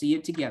shall see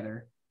it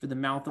together, for the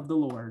mouth of the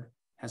Lord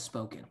has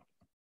spoken.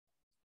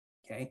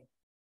 Okay.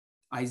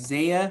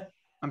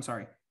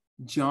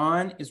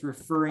 John is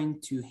referring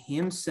to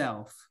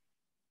himself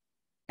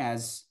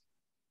as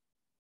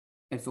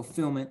a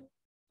fulfillment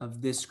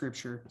of this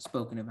scripture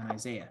spoken of in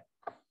Isaiah.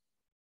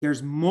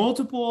 There's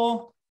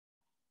multiple,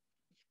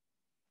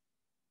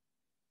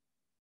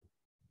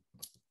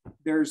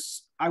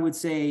 I would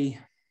say,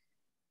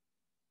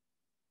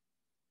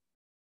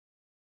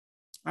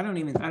 I don't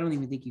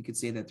even think you could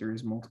say that there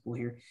is multiple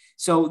here.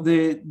 So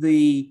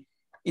the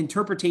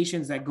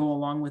interpretations that go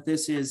along with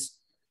this is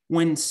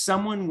when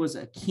someone was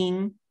a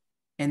king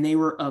and they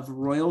were of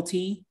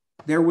royalty,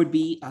 there would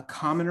be a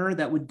commoner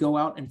that would go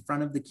out in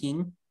front of the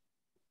king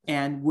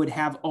and would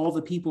have all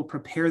the people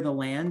prepare the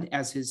land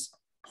as his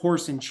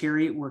horse and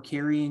chariot were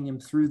carrying him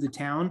through the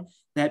town,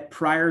 that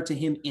prior to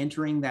him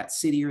entering that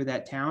city or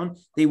that town,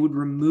 they would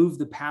remove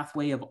the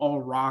pathway of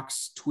all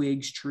rocks,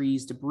 twigs,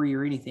 trees, debris,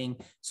 or anything,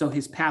 so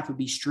his path would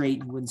be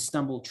straight and wouldn't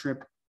stumble,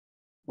 trip,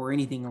 or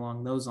anything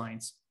along those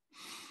lines.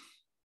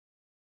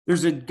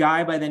 There's a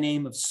guy by the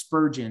name of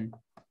Spurgeon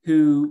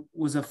who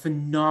was a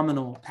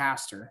phenomenal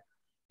pastor,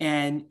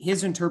 and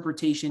his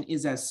interpretation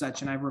is as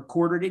such, and I've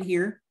recorded it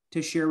here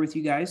to share with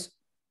you guys.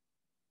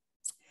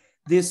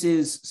 This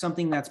is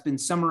something that's been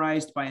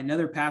summarized by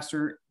another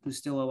pastor who's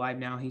still alive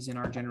now. He's in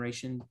our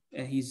generation.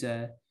 He's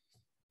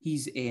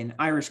an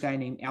Irish guy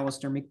named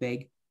Alistair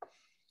McBaig.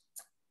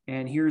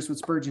 And here's what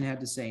Spurgeon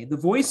had to say. The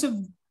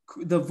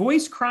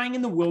voice crying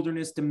in the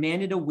wilderness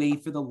demanded a way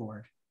for the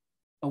Lord,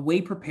 a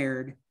way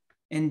prepared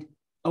in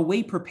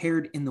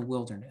the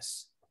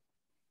wilderness.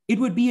 It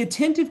would be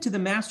attentive to the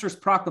master's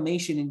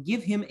proclamation and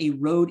give him a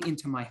road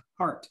into my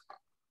heart,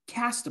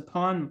 cast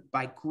upon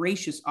by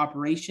gracious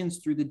operations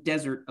through the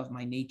desert of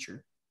my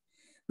nature.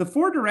 The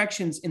four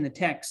directions in the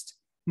text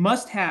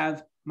must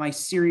have my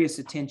serious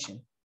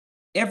attention.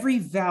 Every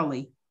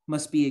valley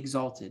must be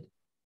exalted.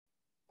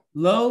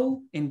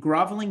 Low and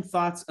groveling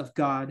thoughts of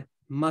God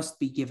must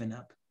be given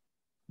up.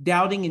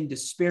 Doubting and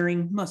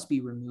despairing must be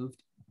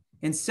removed,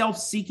 and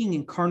self-seeking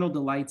and carnal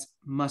delights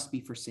must be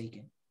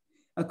forsaken.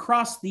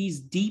 Across these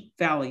deep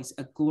valleys,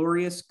 a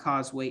glorious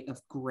causeway of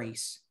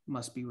grace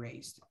must be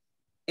raised.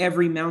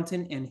 Every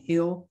mountain and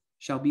hill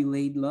shall be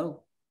laid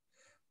low.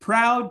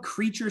 Proud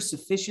creature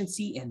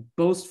sufficiency and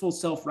boastful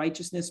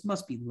self-righteousness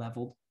must be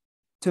leveled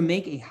to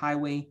make a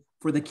highway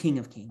for the King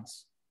of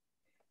Kings.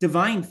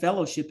 Divine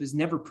fellowship is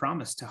never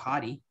promised to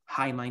haughty,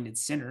 high-minded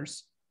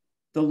sinners.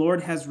 The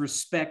Lord has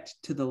respect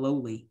to the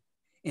lowly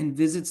and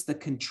visits the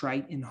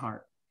contrite in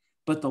heart,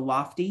 but the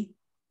lofty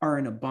are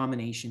an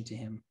abomination to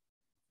him.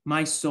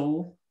 My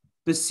soul,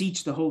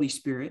 beseech the Holy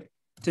Spirit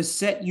to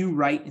set you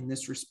right in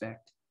this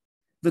respect.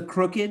 The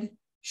crooked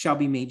shall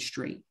be made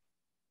straight.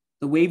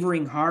 The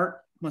wavering heart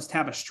must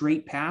have a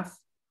straight path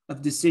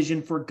of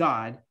decision for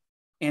God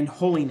and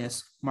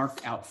holiness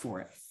marked out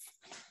for it.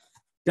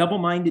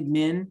 Double-minded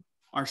men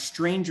are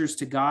strangers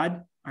to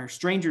God, are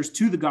strangers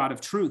to the God of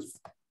truth.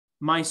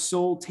 My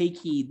soul, take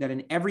heed that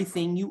in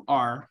everything you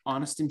are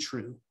honest and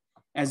true,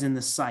 as in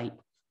the sight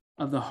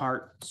of the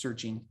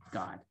heart-searching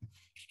God.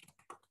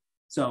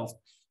 So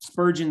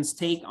Spurgeon's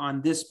take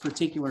on this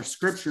particular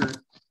scripture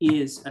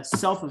is a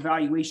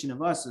self-evaluation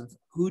of us of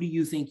who do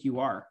you think you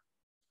are?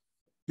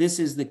 This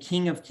is the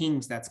King of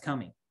Kings that's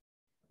coming,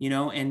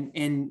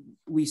 and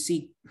we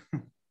see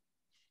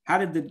how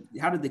did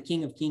the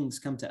King of Kings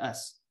come to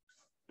us?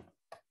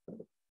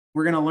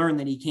 We're going to learn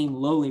that he came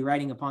lowly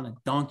riding upon a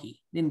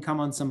donkey. He didn't come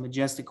on some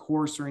majestic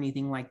horse or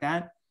anything like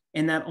that.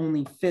 And that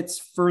only fits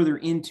further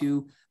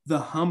into the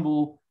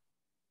humble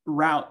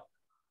route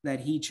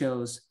that he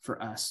chose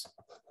for us.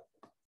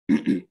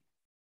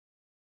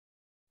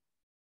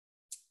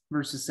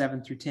 Verses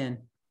 7 through 10.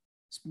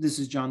 This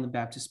is John the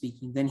Baptist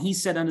speaking. Then he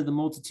said unto the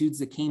multitudes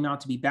that came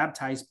out to be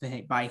baptized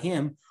by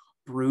him,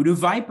 brood of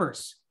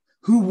vipers,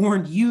 who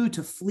warned you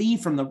to flee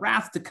from the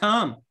wrath to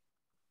come?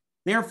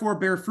 Therefore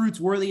bear fruits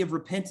worthy of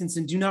repentance,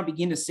 and do not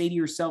begin to say to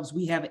yourselves,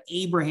 we have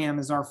Abraham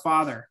as our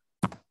father.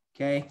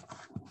 Okay.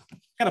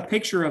 Got a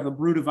picture of a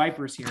brood of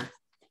vipers here.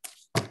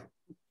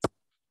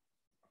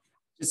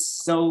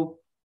 Just so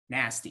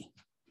nasty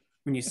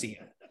when you see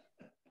it.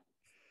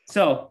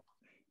 So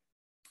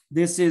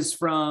this is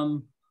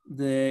from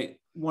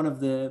one of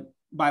the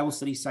Bible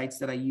study sites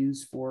that I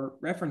use for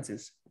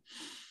references.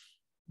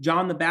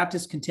 John the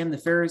Baptist condemned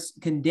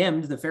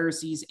the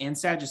Pharisees and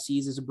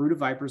Sadducees as a brood of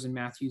vipers in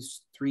Matthew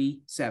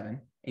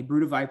 3:7. A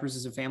brood of vipers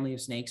is a family of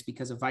snakes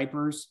because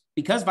vipers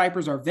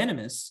are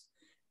venomous.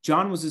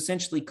 John was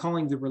essentially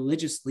calling the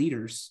religious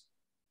leaders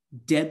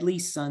deadly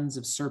sons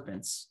of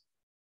serpents.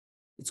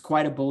 It's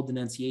quite a bold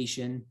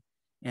denunciation,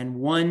 and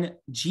one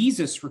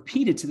Jesus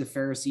repeated to the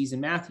Pharisees in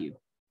Matthew.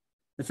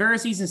 The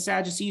Pharisees and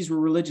Sadducees were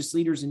religious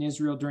leaders in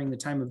Israel during the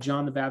time of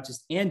John the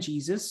Baptist and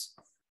Jesus.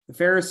 The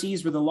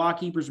Pharisees were the law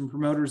keepers and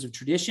promoters of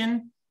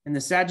tradition, and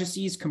the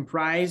Sadducees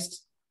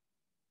comprised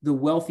the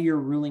wealthier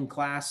ruling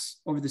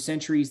class. Over the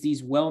centuries,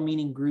 these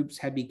well-meaning groups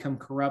had become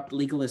corrupt,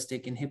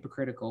 legalistic, and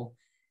hypocritical,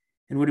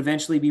 and would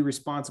eventually be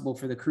responsible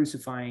for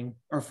crucifying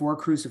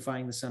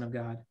the Son of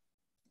God.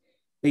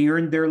 They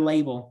earned their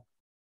label,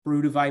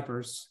 brood of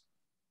vipers.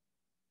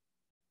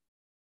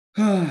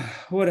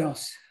 What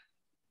else?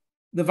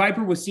 The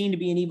viper was seen to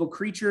be an evil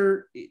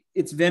creature.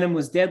 Its venom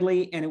was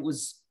deadly, and it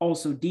was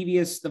also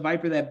devious. The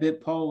viper that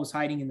bit Paul was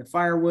hiding in the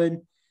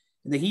firewood.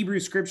 The Hebrew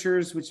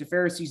scriptures, which the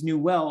Pharisees knew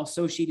well,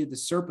 associated the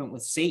serpent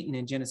with Satan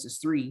in Genesis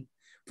 3.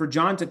 For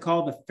John to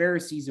call the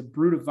Pharisees a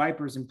brood of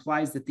vipers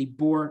implies that they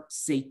bore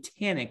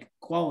satanic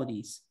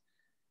qualities.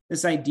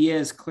 This idea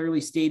is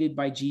clearly stated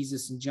by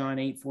Jesus in John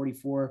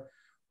 8:44,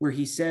 where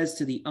he says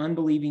to the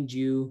unbelieving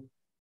Jew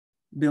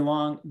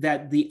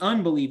that the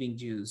unbelieving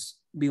Jews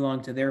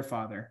belong to their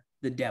father,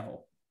 the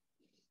devil.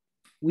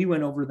 we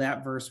went over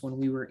that verse when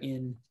we were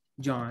in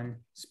John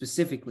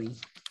specifically,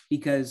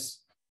 because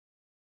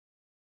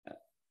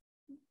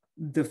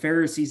the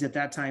Pharisees at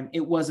that time,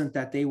 it wasn't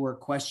that they were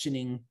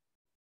questioning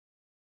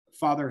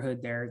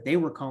fatherhood there. They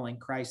were calling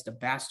Christ a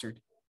bastard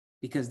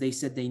because they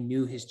said they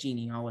knew his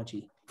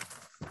genealogy.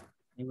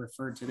 They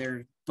referred to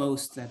their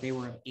boast that they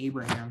were of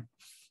Abraham.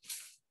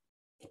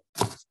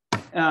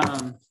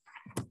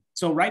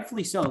 So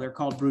rightfully so, they're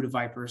called brood of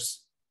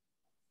vipers.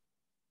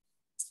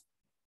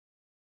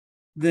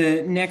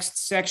 The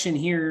next section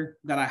here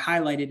that I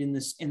highlighted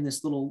in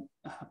this little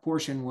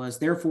portion was,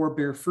 therefore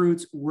bear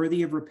fruits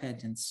worthy of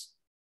repentance.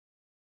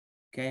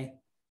 Okay.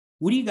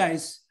 What do you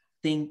guys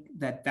think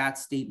that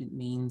statement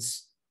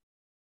means?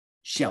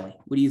 Shelley,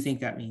 what do you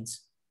think that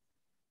means?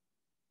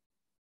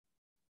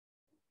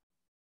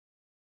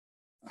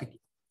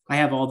 I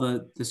have all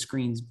the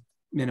screens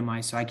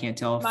minimized, so I can't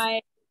tell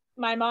if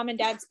my mom and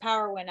dad's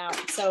power went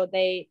out, so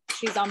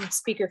she's on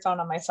speakerphone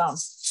on my phone.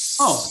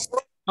 Oh,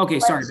 okay.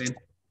 Sorry, babe.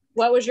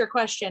 What was your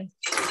question?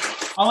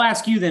 I'll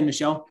ask you then,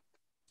 Michelle.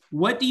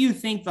 What do you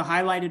think the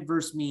highlighted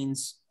verse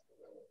means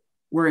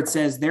where it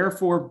says,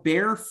 therefore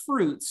bear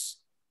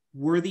fruits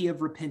worthy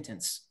of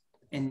repentance?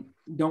 And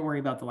don't worry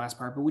about the last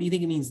part, but what do you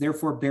think it means,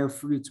 therefore bear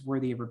fruits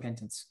worthy of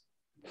repentance?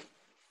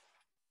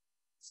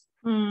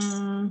 I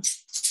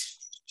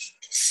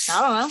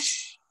don't know.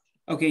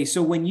 Okay,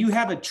 so when you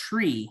have a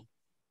tree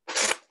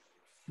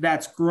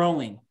that's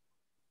growing,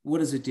 what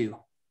does it do?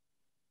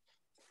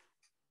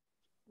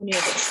 When you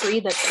have a tree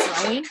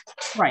that's growing?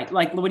 Right,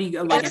 like what do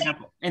you like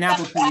an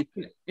apple tree?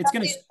 It's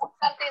going to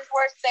something's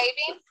worth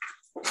saving.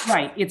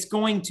 Right, it's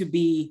going to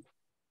be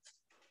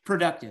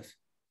productive.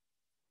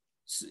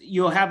 So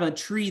you'll have a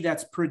tree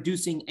that's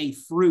producing a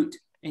fruit,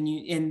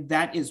 and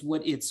that is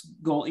what its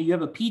goal. You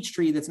have a peach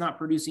tree that's not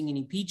producing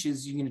any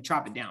peaches, you're going to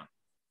chop it down,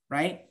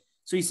 right?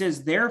 So he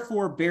says,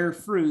 therefore bear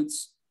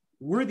fruits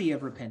worthy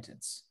of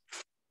repentance.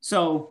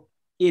 So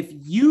if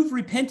you've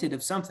repented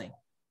of something,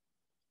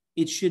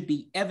 it should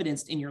be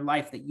evidenced in your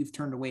life that you've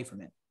turned away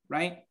from it,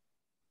 right?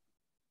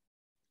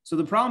 So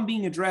the problem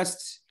being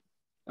addressed,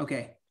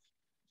 okay,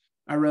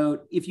 I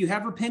wrote, if you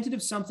have repented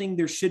of something,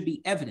 there should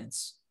be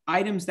evidence,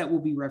 items that will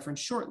be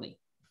referenced shortly.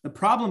 The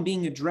problem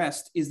being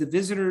addressed is the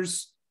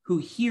visitors who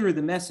hear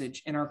the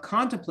message and are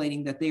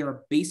contemplating that they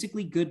are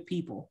basically good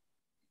people.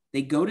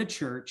 They go to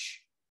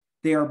church,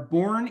 they are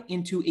born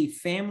into a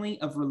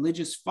family of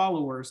religious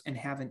followers and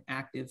have an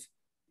active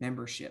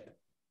membership.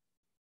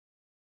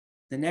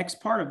 The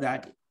next part of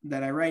that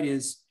I write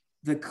is,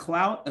 the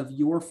clout of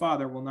your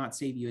father will not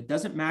save you. It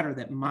doesn't matter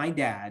that my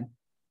dad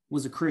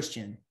was a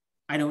Christian.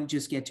 I don't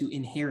just get to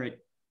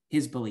inherit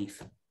his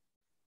belief.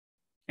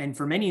 And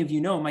for many of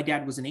you know, my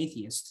dad was an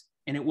atheist,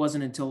 and it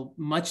wasn't until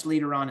much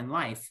later on in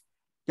life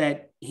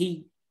that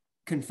he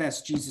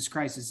confessed Jesus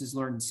Christ as his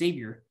Lord and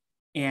Savior.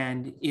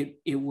 And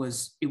it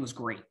was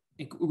great.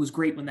 It was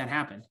great when that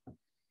happened.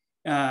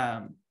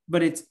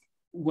 But it's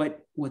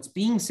what's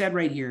being said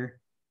right here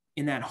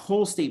in that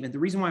whole statement. The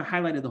reason why I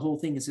highlighted the whole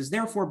thing is,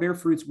 therefore bear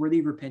fruits worthy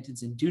of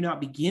repentance, and do not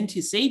begin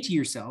to say to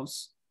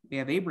yourselves, we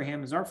have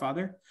Abraham as our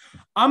father,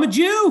 I'm a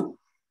Jew.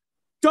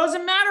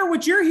 Doesn't matter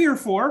what you're here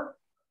for,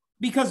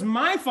 because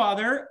my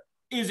father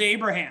is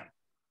Abraham.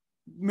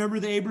 Remember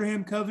the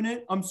Abraham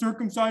covenant? I'm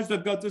circumcised.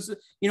 I've got this.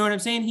 You know what I'm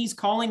saying? He's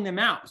calling them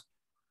out.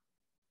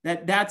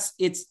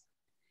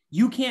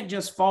 You can't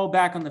just fall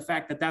back on the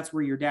fact that that's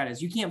where your dad is.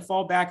 You can't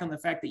fall back on the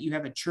fact that you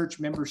have a church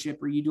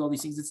membership or you do all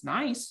these things. It's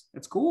nice.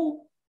 That's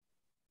cool.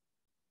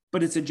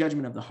 But it's a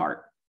judgment of the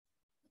heart.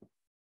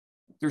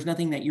 There's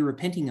nothing that you're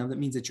repenting of that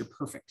means that you're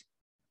perfect,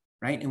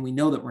 right? And we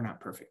know that we're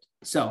not perfect.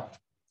 So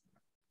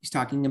he's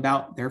talking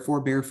about, therefore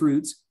bear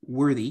fruits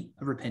worthy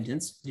of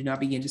repentance. Do not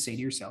begin to say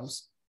to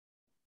yourselves,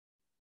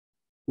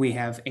 we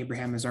have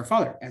Abraham as our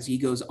father. As he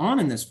goes on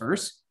in this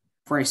verse,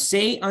 for I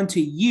say unto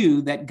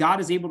you that God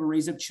is able to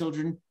raise up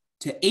children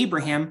to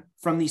Abraham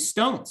from these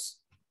stones.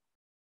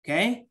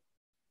 Okay?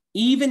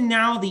 Even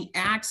now the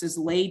axe is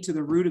laid to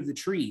the root of the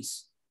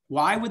trees.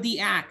 Why would the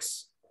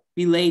axe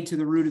be laid to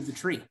the root of the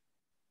tree?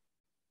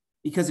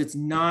 Because it's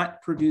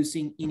not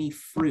producing any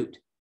fruit.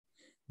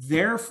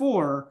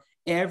 Therefore,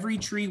 every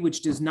tree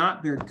which does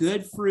not bear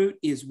good fruit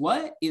is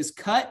what? Is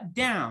cut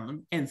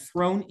down and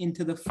thrown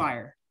into the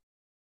fire.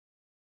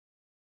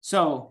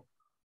 So,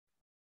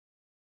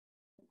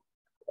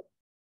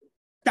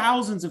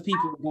 thousands of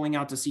people are going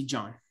out to see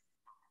John.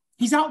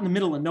 He's out in the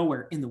middle of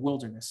nowhere in the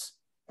wilderness.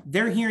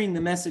 They're hearing the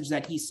message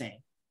that he's saying.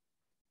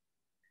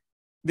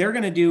 They're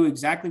going to do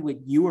exactly what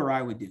you or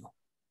I would do.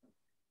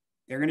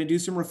 They're going to do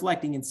some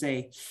reflecting and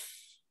say,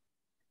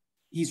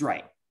 he's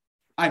right.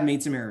 I've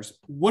made some errors.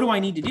 What do I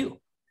need to do?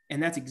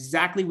 And that's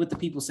exactly what the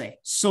people say.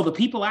 So the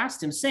people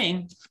asked him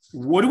saying,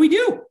 what do we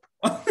do?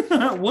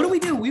 What do we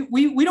do?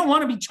 We don't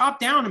want to be chopped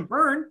down and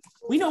burned.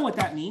 We know what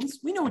that means.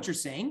 We know what you're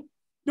saying.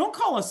 Don't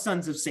call us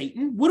sons of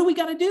Satan. What do we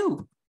got to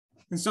do?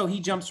 And so he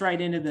jumps right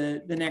into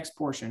the next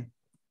portion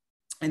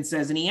and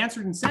says, and he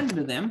answered and said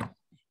unto them,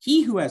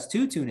 he who has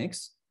 2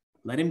 tunics,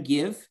 let him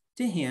give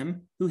to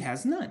him who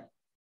has none.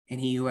 And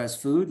he who has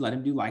food, let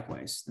him do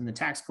likewise. Then the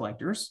tax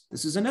collectors,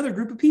 this is another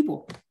group of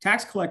people.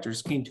 Tax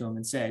collectors came to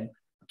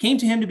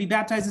him to be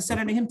baptized and said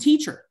unto him,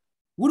 Teacher,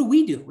 what do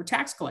we do? We're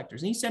tax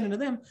collectors. And he said unto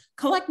them,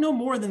 collect no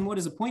more than what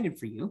is appointed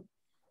for you.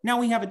 Now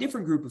we have a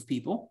different group of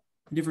people,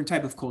 a different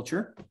type of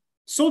culture.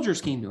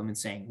 Soldiers came to him and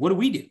saying, what do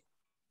we do?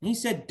 And he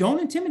said,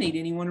 don't intimidate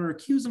anyone or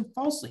accuse them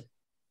falsely.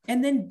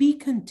 And then be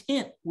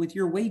content with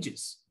your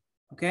wages.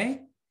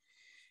 Okay?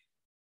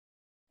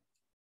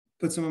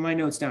 Put some of my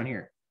notes down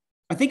here.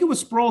 I think it was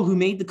Sproul who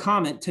made the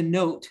comment to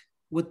note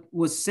what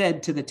was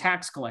said to the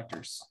tax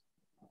collectors.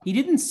 He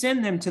didn't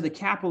send them to the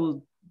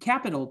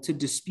capital to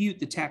dispute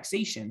the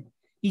taxation.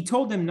 He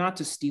told them not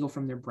to steal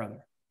from their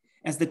brother.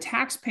 As the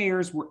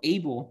taxpayers were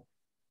able,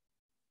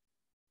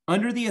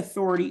 under the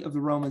authority of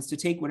the Romans, to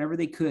take whatever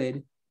they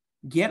could,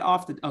 get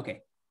off the...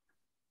 Okay.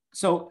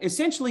 So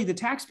essentially, the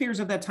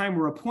taxpayers of that time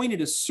were appointed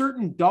a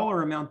certain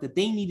dollar amount that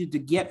they needed to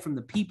get from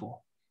the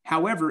people.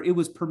 However, it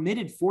was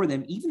permitted for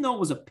them, even though it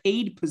was a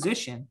paid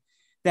position,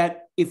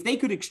 that if they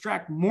could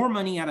extract more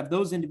money out of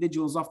those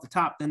individuals off the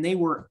top, then they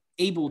were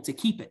able to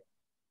keep it.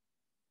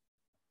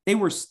 They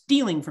were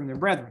stealing from their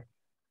brethren.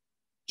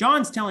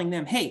 John's telling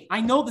them, hey,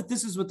 I know that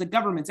this is what the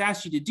government's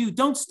asked you to do.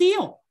 Don't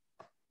steal.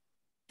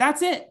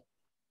 That's it.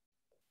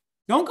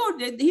 Don't go.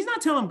 He's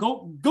not telling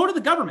them, go to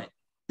the government.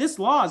 This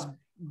law is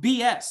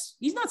BS.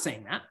 He's not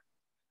saying that.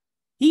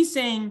 He's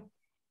saying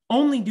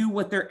only do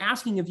what they're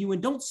asking of you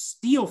and don't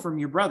steal from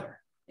your brother.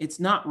 It's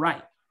not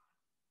right.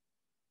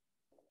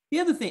 The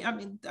other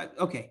thing,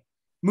 okay,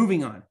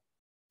 moving on.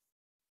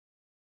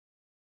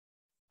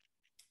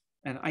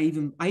 And I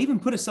even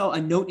put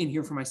a note in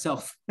here for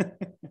myself.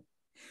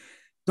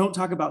 Don't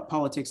talk about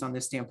politics on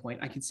this standpoint.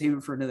 I can save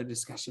it for another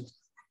discussion.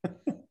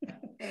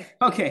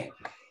 Okay.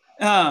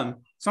 So I'm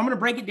going to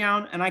break it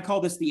down, and I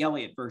call this the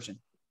Elliott version.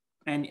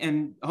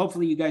 And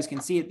hopefully you guys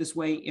can see it this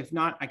way. If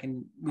not,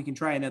 we can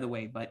try another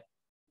way. But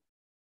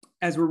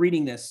as we're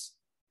reading this,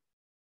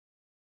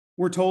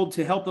 we're told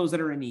to help those that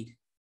are in need.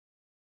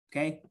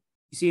 Okay.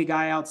 You see a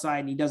guy outside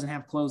and he doesn't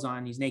have clothes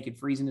on. He's naked,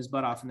 freezing his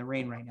butt off in the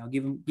rain right now.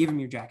 Give him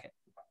your jacket.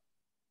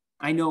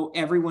 I know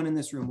everyone in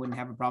this room wouldn't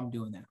have a problem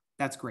doing that.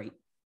 That's great.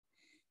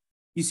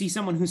 You see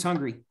someone who's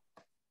hungry.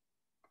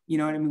 You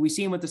know what I mean? We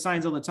see him with the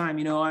signs all the time.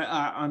 You know,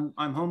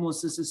 I'm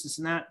homeless, this,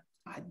 and that.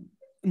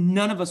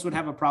 None of us would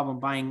have a problem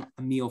buying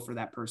a meal for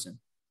that person.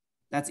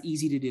 That's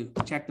easy to do.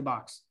 Check the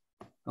box.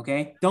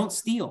 Okay. Don't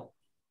steal.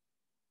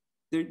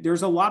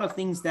 There's a lot of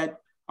things that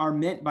are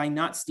meant by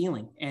not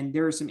stealing. And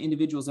there are some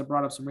individuals that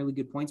brought up some really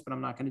good points, but I'm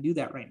not going to do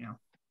that right now.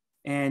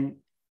 And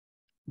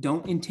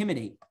don't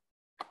intimidate.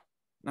 I'm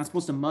not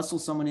supposed to muscle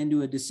someone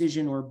into a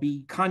decision or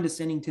be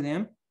condescending to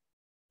them.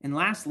 And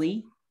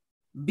lastly,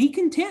 be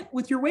content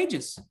with your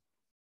wages.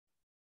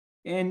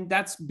 And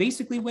that's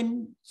basically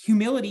when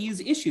humility is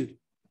issued,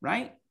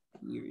 right?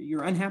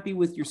 You're unhappy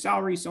with your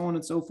salary, so on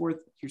and so forth.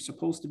 You're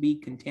supposed to be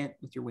content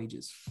with your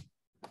wages.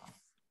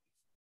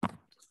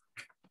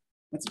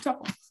 That's a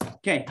tough one.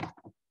 Okay.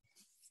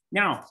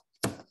 Now,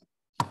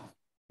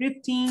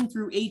 15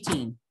 through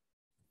 18.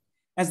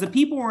 As the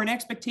people were in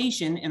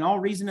expectation and all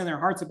reason in their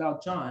hearts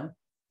about John,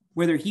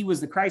 whether he was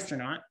the Christ or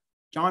not,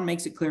 John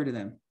makes it clear to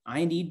them, I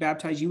indeed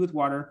baptize you with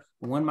water,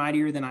 but one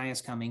mightier than I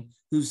is coming,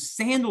 whose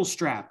sandal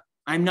strap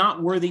I'm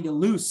not worthy to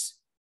loose.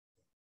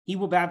 He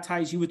will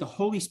baptize you with the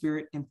Holy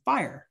Spirit and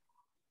fire.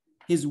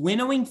 His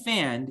winnowing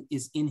fan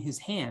is in his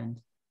hand,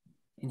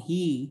 and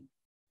he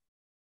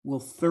will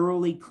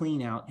thoroughly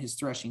clean out his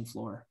threshing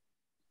floor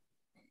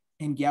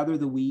and gather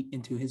the wheat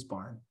into his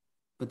barn.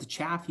 But the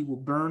chaff he will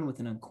burn with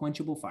an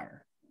unquenchable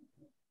fire.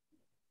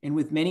 And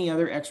with many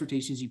other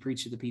exhortations he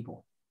preached to the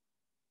people.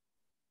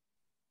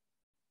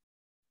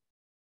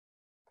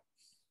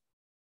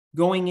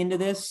 Going into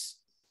this,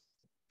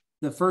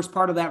 the first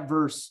part of that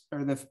verse,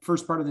 or the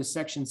first part of this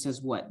section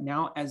says what?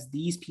 Now, as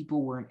these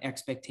people were in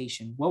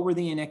expectation. What were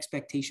they in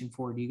expectation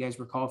for? Do you guys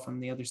recall from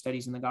the other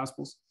studies in the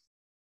Gospels?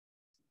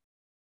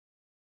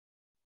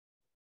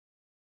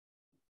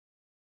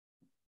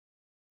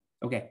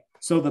 Okay,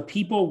 so the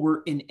people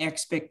were in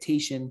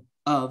expectation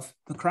of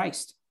the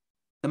Christ,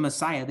 the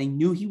Messiah. They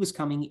knew he was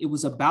coming. It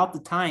was about the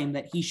time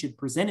that he should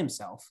present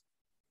himself.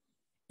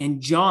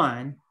 And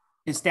John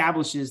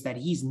establishes that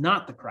he's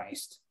not the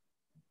Christ,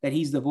 that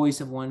he's the voice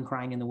of one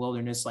crying in the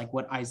wilderness, like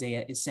what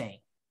Isaiah is saying.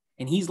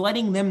 And he's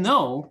letting them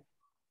know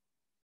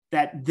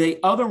that the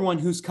other one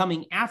who's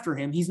coming after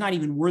him, he's not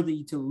even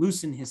worthy to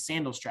loosen his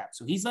sandal strap.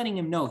 So he's letting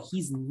him know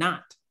he's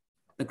not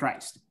the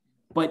Christ.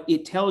 But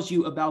it tells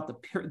you about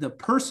the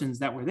persons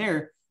that were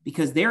there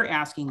because they're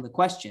asking the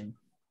question,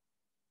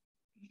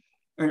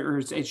 or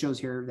it shows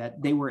here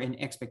that they were in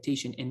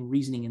expectation and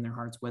reasoning in their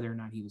hearts whether or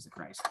not he was the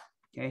Christ.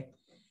 Okay.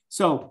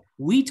 So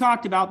we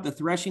talked about the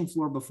threshing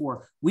floor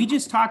before. We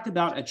just talked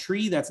about a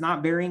tree that's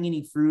not bearing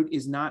any fruit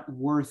is not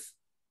worth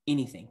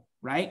anything,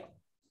 right?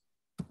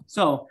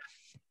 So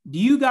do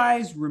you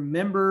guys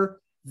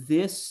remember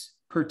this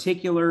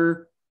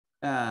particular,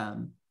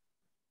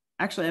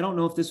 actually, I don't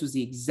know if this was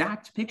the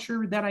exact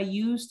picture that I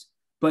used,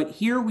 but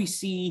here we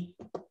see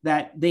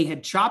that they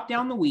had chopped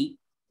down the wheat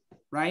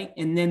right?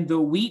 And then the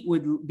wheat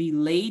would be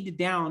laid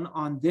down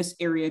on this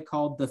area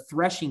called the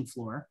threshing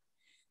floor.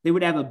 They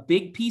would have a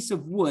big piece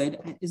of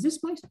wood. Is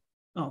this my?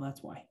 Oh,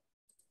 that's why.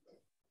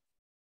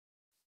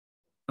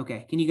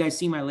 Okay, can you guys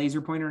see my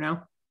laser pointer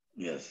now?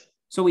 Yes.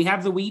 So we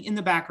have the wheat in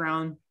the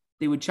background.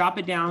 They would chop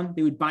it down.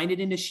 They would bind it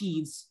into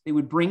sheaves. They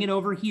would bring it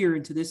over here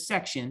into this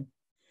section.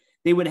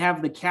 They would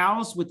have the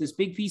cows with this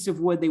big piece of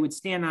wood they would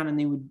stand on,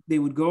 and they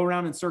would go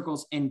around in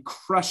circles and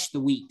crush the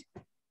wheat.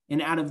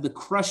 And out of the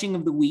crushing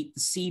of the wheat, the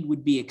seed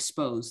would be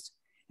exposed.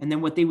 And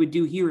then what they would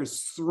do here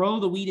is throw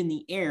the wheat in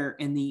the air,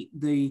 and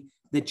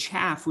the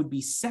chaff would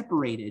be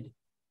separated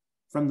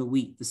from the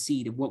wheat, the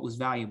seed of what was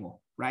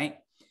valuable, right?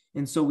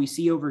 And so we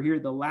see over here,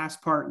 the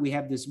last part, we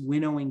have this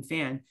winnowing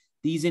fan.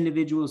 These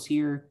individuals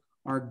here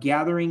are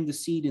gathering the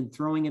seed and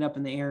throwing it up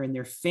in the air, and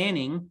they're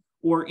fanning,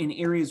 or in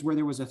areas where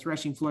there was a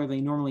threshing floor,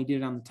 they normally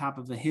did it on the top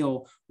of a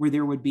hill where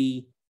there would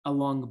be a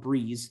long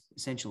breeze,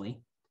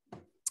 essentially.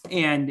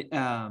 And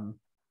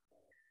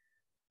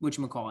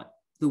whatchamacallit,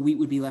 the wheat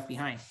would be left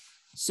behind.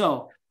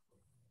 So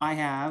I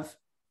have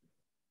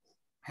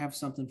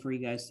something for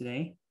you guys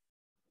today.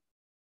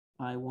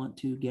 I want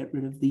to get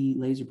rid of the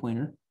laser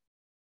pointer.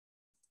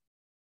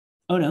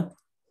 Oh no,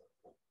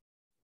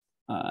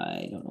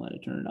 I don't know how to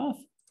turn it off.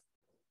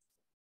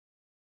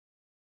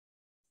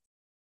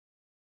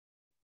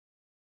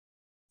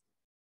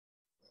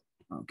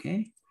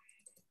 Okay.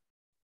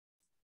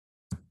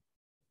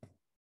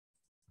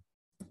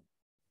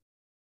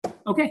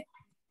 Okay.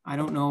 I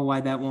don't know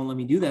why that won't let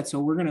me do that. So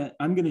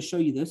I'm gonna show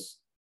you this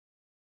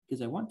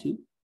because I want to.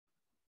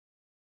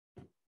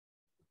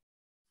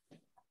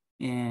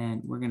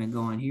 And we're gonna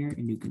go on here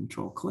and do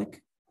control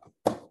click.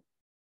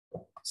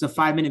 It's a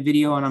 5-minute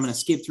video, and I'm gonna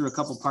skip through a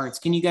couple parts.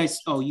 Can you guys,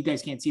 oh, you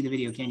guys can't see the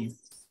video, can you?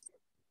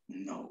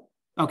 No.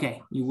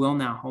 Okay, you will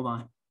now, hold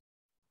on.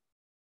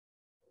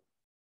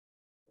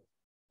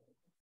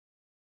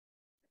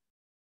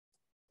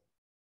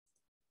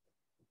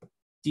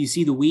 Do you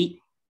see the wheat?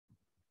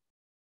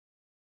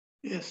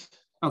 Yes.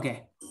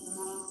 Okay.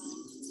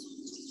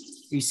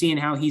 Are you seeing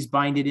how he's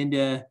binded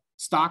into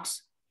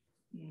stalks?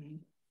 Mhm.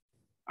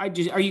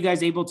 Are you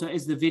guys able to,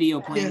 is the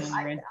video playing Yes. on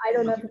your end? I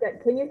don't know if you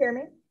got, can you hear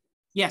me?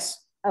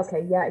 Yes.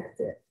 Okay, yeah, I can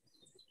see it.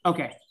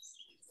 Okay.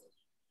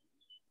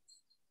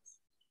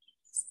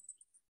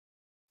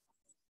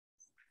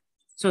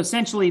 So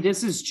essentially,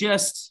 this is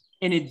just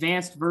an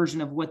advanced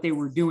version of what they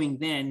were doing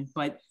then,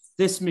 but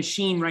this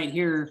machine right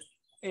here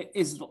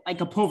is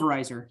like a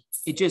pulverizer.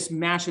 It just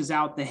mashes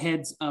out the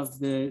heads of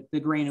the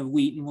grain of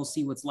wheat, and we'll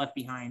see what's left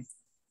behind.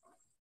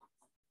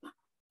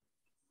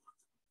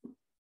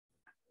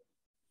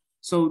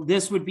 So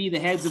this would be the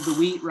heads of the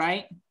wheat,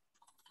 right?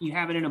 You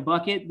have it in a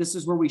bucket. This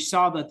is where we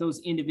saw that those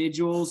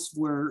individuals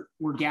were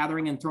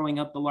gathering and throwing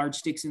up the large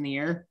sticks in the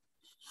air.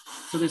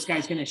 So this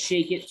guy's going to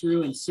shake it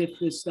through and sift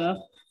this stuff.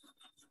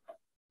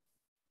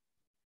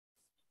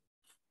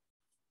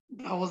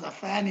 That was a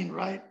fanning,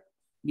 right?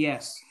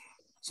 Yes.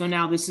 So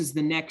now this is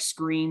the next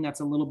screen that's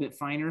a little bit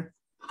finer.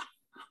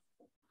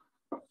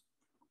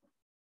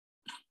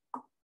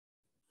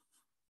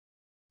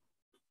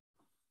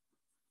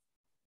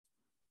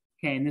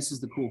 Okay, and this is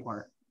the cool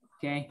part.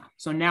 Okay,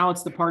 so now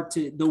it's the part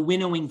to the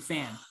winnowing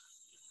fan.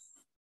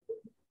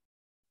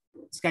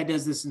 This guy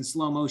does this in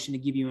slow motion to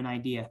give you an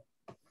idea.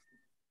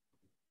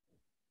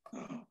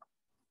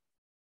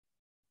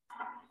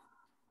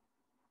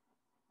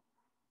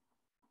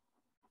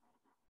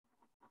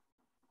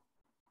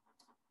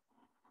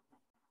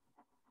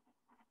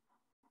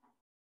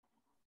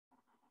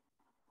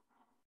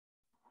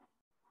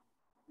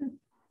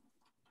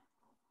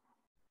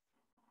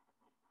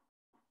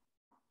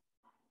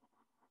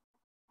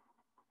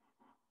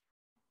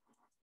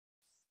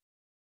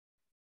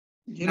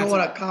 You know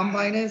what a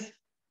combine is?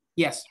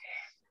 Yes.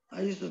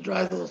 I used to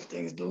drive those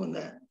things doing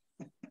that.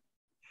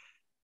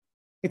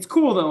 It's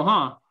cool though,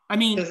 huh? I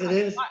mean, Yes, it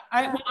is.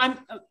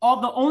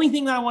 the only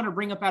thing that I want to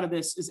bring up out of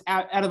this is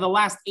out of the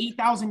last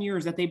 8,000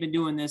 years that they've been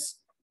doing this,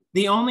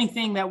 the only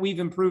thing that we've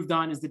improved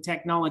on is the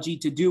technology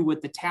to do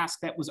with the task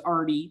that was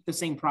already the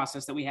same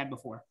process that we had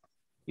before.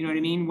 You know what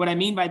I mean? What I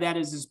mean by that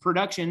is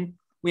production.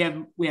 We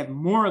have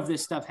more of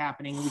this stuff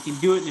happening, and we can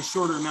do it in a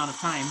shorter amount of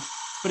time,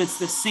 but it's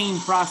the same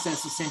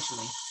process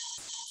essentially.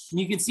 And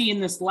you can see in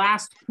this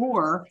last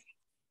pour,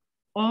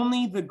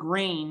 only the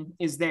grain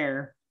is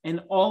there,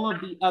 and all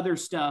of the other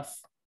stuff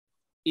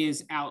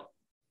is out.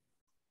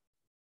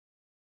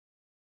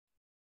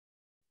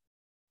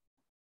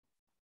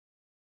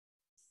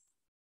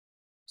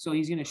 So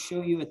he's going to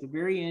show you at the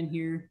very end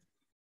here.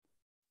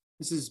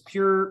 This is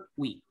pure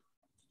wheat.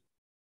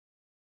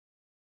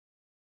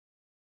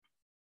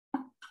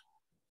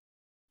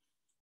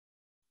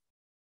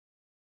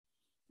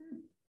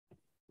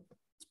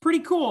 It's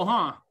pretty cool,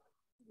 huh?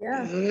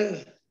 Yeah. Yes, it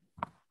is.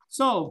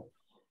 So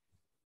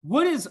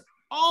what is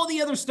all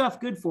the other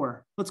stuff good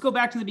for? Let's go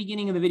back to the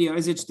beginning of the video.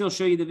 Does it still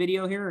show you the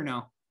video here or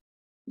no?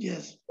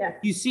 Yes. Yeah.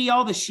 You see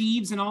all the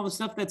sheaves and all the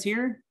stuff that's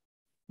here?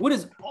 What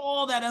is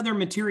all that other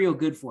material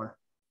good for?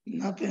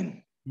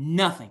 Nothing.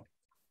 Nothing.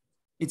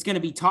 It's going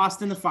to be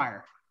tossed in the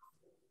fire.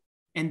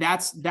 And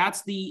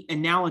that's the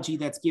analogy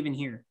that's given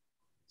here.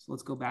 So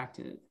let's go back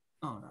to,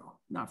 oh no,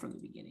 not from the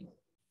beginning.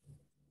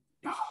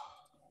 Oh.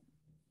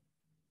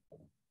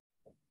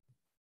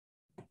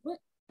 What?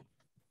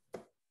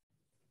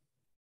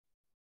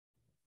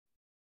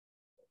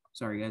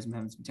 Sorry, guys, I'm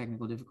having some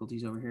technical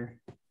difficulties over here.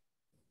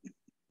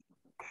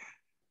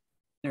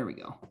 There we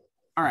go.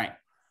 All right.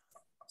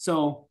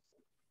 So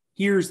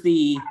here's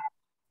the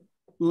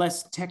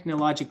less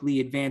technologically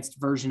advanced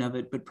version of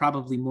it, but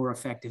probably more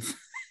effective.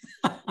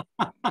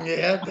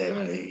 Yeah,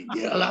 definitely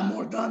get a lot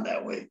more done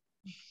that way.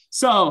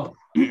 So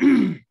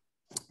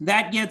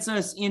that gets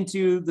us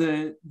into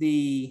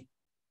the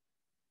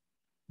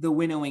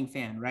winnowing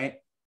fan, right?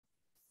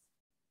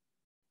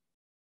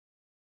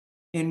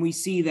 And we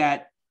see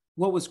that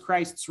what was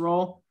Christ's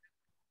role?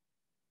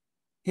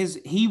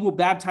 He will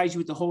baptize you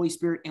with the Holy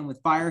Spirit and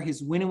with fire.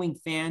 His winnowing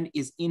fan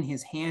is in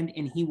his hand,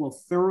 and he will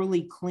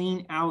thoroughly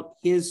clean out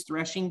his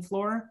threshing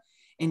floor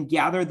and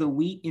gather the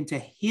wheat into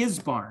his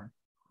barn.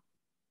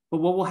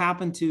 But what will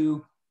happen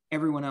to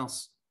everyone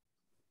else?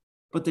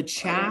 But the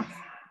chaff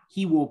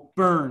he will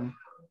burn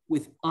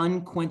with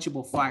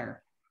unquenchable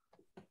fire.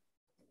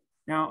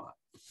 Now,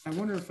 I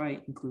wonder if I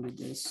included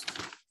this.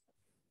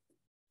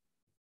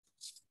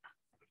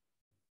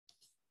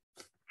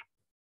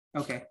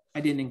 Okay,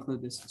 I didn't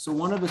include this. So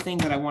one of the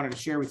things that I wanted to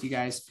share with you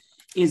guys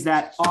is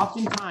that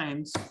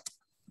oftentimes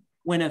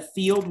when a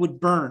field would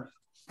burn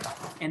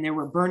and they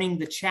were burning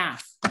the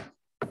chaff,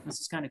 this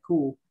is kind of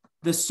cool,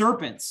 the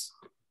serpents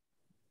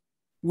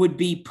would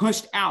be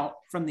pushed out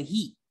from the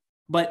heat,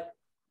 but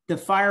the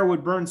fire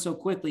would burn so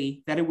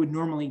quickly that it would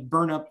normally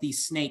burn up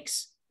these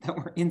snakes that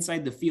were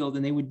inside the field,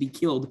 and they would be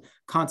killed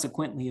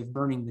consequently of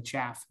burning the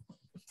chaff.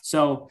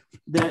 So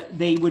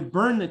they would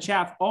burn the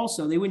chaff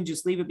also. They wouldn't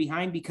just leave it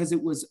behind because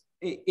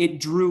it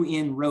drew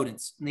in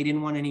rodents, and they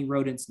didn't want any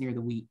rodents near the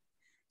wheat.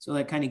 So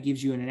that kind of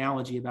gives you an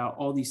analogy about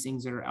all these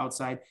things that are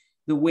outside.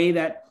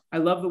 I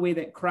love the way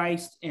that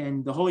Christ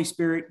and the Holy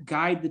Spirit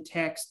guide the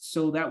text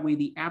so that way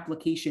the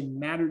application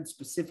mattered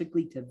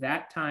specifically to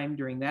that time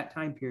during that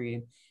time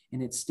period.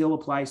 And it still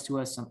applies to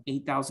us some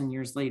 8,000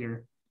 years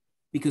later,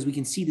 because we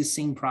can see the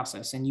same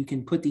process, and you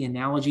can put the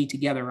analogy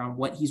together on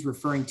what he's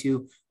referring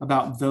to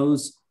about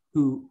those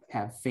who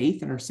have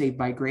faith and are saved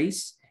by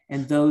grace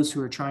and those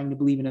who are trying to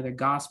believe another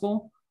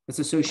gospel that's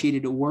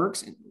associated to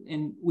works.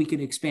 And we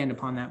could expand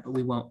upon that, but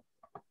we won't.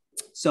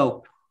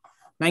 So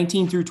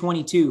 19 through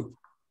 22,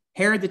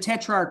 Herod the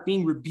Tetrarch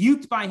being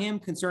rebuked by him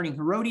concerning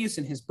Herodias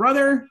and his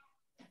brother,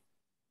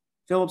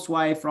 Philip's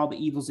wife, for all the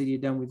evils that he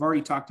had done. We've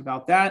already talked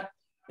about that.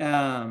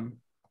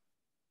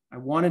 I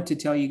wanted to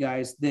tell you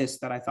guys this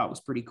that I thought was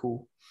pretty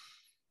cool.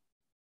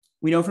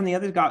 We know from the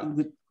other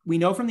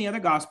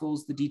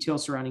Gospels the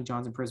details surrounding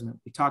John's imprisonment.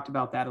 We talked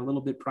about that a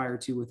little bit prior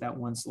to with that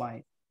one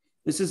slide.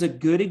 This is a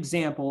good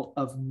example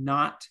of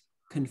not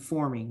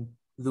conforming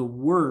the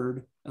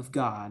word of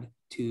God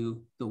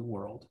to the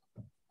world.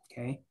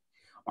 Okay.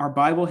 Our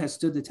Bible has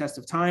stood the test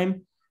of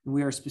time, and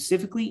we are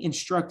specifically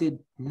instructed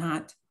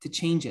not to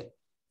change it.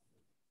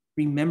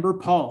 Remember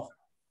Paul.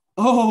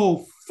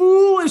 Oh,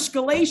 foolish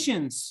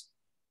Galatians.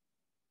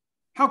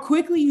 How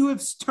quickly you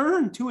have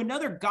turned to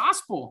another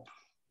gospel,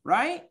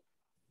 right?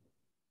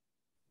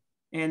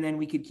 And then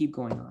we could keep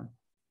going on.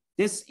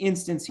 This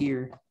instance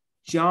here,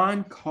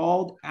 John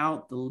called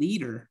out the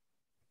leader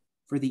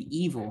for the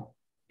evil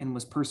and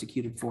was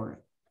persecuted for it,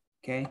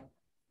 okay?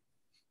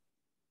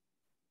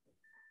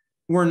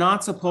 We're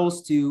not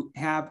supposed to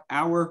have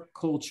our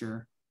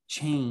culture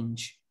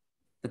change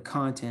the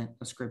content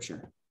of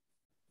Scripture.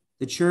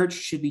 The church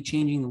should be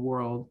changing the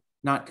world,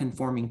 not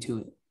conforming to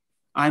it.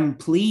 I'm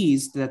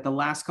pleased that the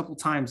last couple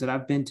times that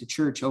I've been to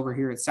church over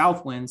here at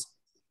Southwinds,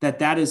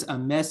 that is a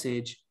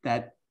message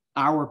that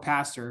our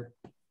pastor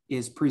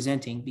is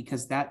presenting,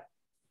 because that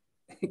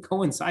it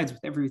coincides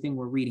with everything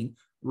we're reading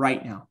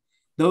right now.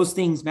 Those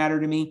things matter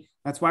to me.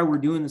 That's why we're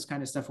doing this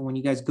kind of stuff. And when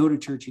you guys go to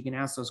church, you can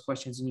ask those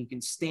questions and you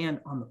can stand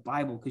on the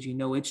Bible because you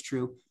know it's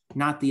true,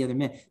 not the other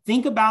men.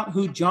 Think about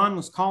who John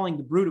was calling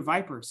the brood of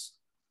vipers.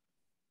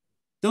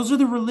 Those are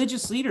the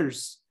religious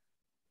leaders.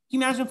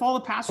 Can you imagine if all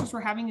the pastors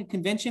were having a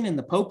convention and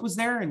the Pope was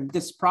there and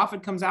this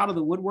prophet comes out of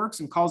the woodworks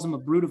and calls them a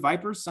brood of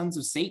vipers, sons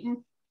of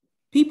Satan?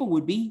 People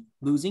would be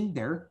losing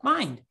their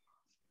mind.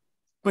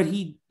 But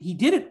he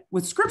did it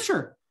with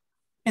Scripture.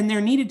 And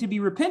there needed to be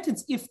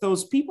repentance if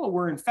those people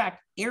were in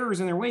fact errors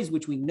in their ways,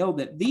 which we know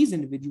that these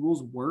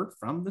individuals were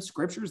from the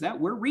Scriptures that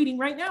we're reading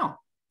right now.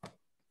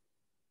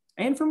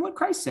 And from what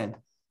Christ said.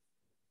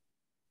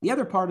 The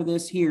other part of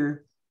this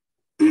here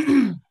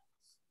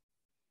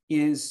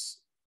is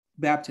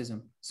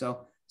baptism.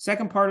 So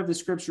second part of the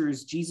Scripture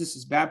is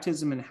Jesus'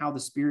 baptism and how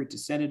the Spirit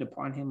descended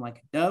upon him like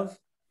a dove,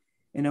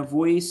 and a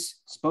voice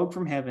spoke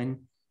from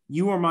heaven,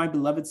 "You are my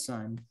beloved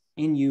Son,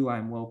 in you I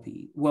am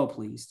well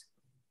pleased."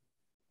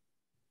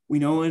 We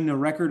know in the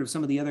record of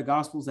some of the other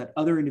Gospels that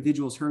other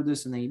individuals heard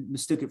this and they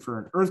mistook it for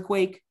an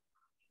earthquake.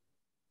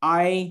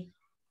 I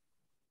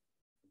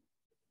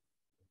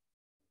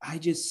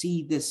just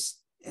see this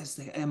as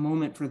a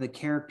moment for the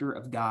character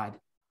of God.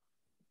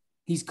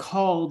 He's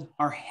called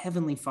our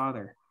Heavenly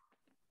Father.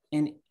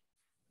 And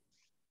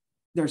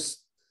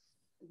there's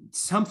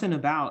something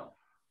about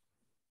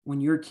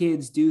when your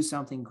kids do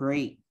something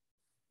great,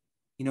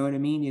 you know what I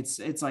mean?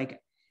 It's like,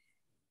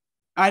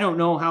 I don't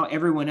know how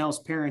everyone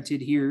else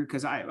parented here,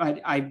 because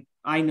I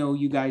know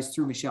you guys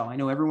through Michelle. I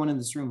know everyone in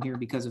this room here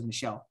because of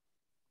Michelle.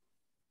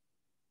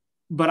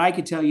 But I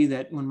could tell you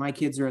that when my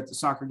kids are at the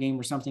soccer game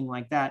or something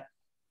like that,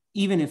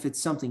 even if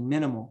it's something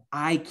minimal,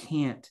 I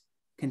can't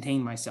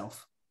contain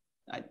myself.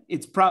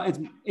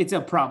 It's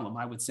a problem,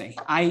 I would say.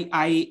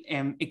 I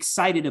am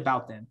excited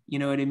about them. You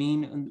know what I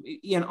mean?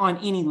 And on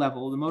any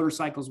level, the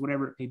motorcycles,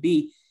 whatever it may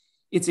be,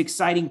 it's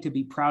exciting to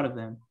be proud of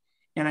them.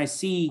 And I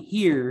see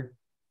here,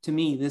 to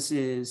me, this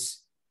is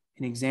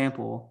an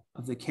example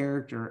of the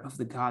character of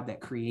the God that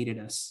created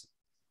us,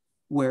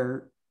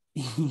 where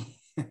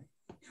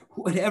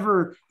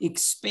whatever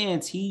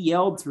expanse he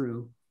yelled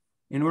through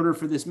in order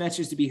for this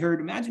message to be heard.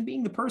 Imagine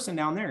being the person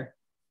down there.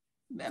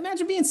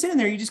 Imagine being sitting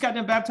there. You just got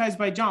baptized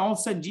by John. All of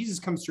a sudden, Jesus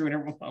comes through and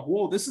everyone's like,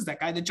 whoa, this is that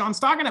guy that John's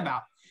talking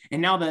about.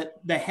 And now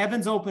the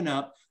heavens open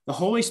up. The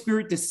Holy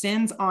Spirit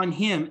descends on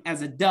him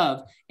as a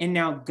dove. And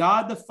now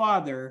God the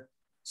Father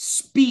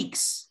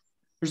speaks.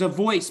 There's a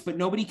voice, but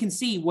nobody can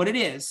see what it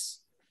is.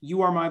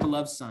 You are my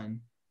beloved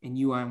son, and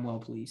you I am well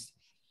pleased.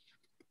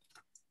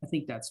 I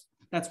think that's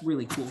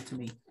really cool to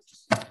me.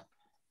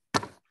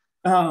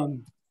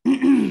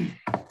 The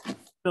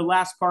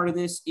last part of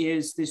this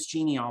is this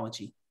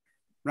genealogy,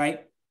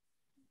 right?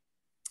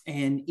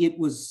 And it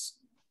was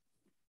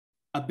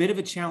a bit of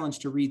a challenge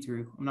to read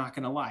through. I'm not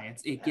going to lie.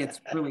 It gets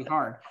really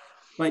hard.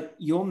 But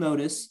you'll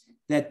notice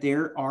that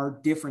there are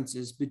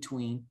differences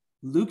between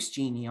Luke's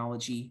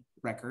genealogy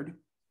record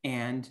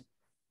and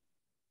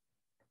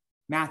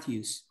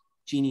Matthew's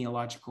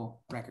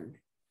genealogical record.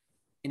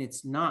 And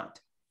it's not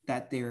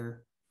that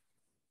they're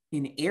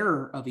in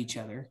error of each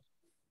other,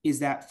 is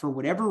that for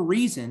whatever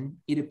reason,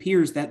 it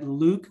appears that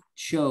Luke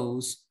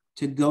chose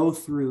to go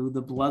through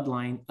the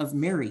bloodline of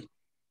Mary.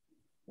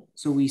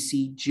 So we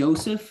see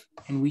Joseph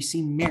and we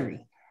see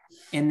Mary.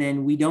 And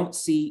then we don't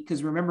see,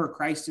 because remember,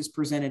 Christ is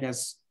presented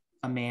as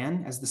a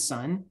man, as the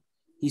son.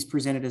 He's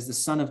presented as the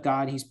son of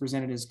God. He's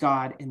presented as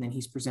God. And then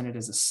he's presented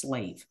as a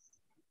slave,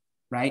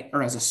 right?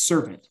 Or as a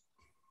servant.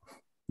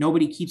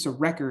 Nobody keeps a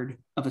record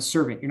of a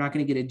servant. You're not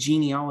going to get a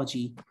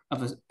genealogy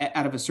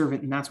out of a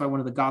servant. And that's why one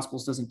of the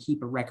Gospels doesn't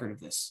keep a record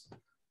of this.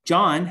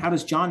 John, how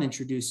does John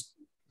introduce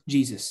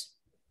Jesus?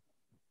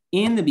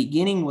 In the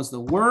beginning was the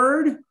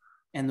Word,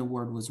 and the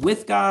Word was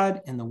with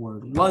God, and the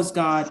Word was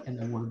God, and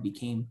the Word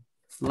became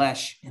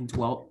flesh and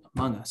dwelt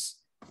among us.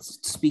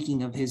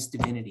 Speaking of his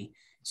divinity.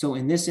 So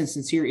in this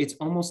instance here, it's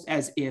almost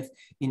as if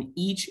in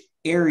each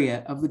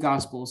area of the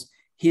Gospels,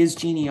 his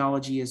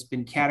genealogy has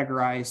been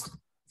categorized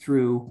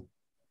through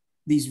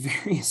these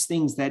various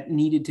things that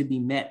needed to be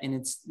met. And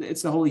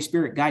it's the Holy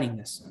Spirit guiding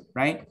this,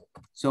 right?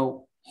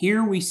 So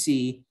here we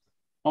see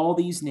all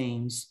these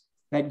names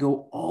that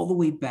go all the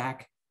way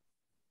back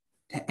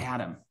to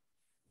Adam.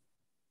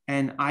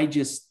 And I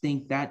just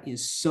think that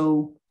is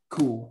so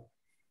cool.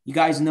 You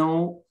guys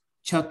know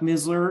Chuck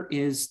Missler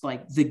is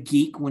like the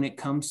geek when it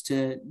comes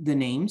to the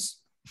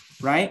names,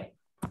 right?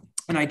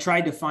 And I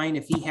tried to find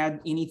if he had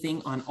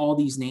anything on all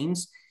these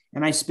names.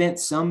 And I spent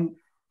some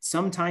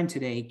time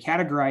today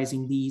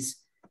categorizing these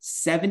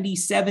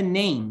 77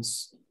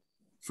 names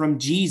from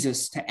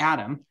Jesus to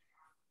Adam,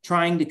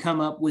 trying to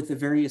come up with the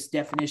various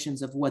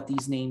definitions of what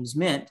these names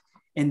meant.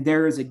 And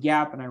there is a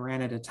gap, and I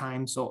ran out of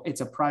time. So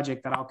it's a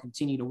project that I'll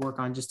continue to work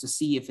on just to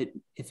see if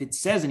it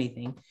says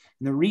anything. And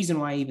the reason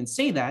why I even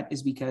say that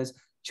is because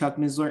Chuck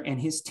Missler and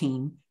his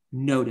team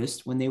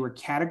noticed when they were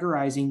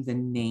categorizing the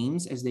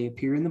names as they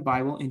appear in the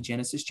Bible in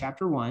Genesis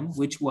chapter 1,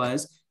 which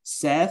was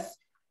Seth,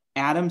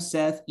 Adam,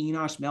 Seth,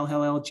 Enosh,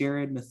 Melhalel,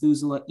 Jared,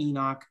 Methuselah,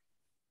 Enoch,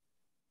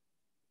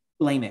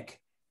 Lamech.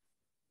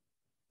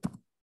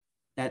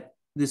 That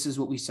this is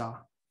what we saw.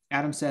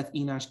 Adam, Seth,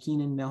 Enosh,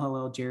 Kenan,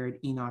 Melhalel, Jared,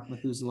 Enoch,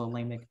 Methuselah,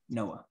 Lamech,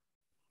 Noah.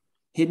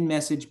 Hidden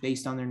message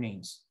based on their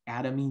names.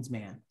 Adam means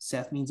man.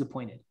 Seth means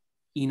appointed.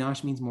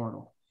 Enosh means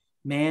mortal.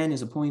 Man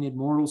is appointed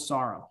mortal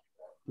sorrow,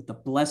 but the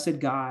blessed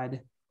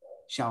God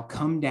shall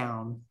come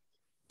down,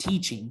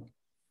 teaching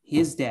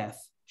his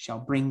death shall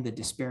bring the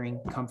despairing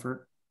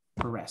comfort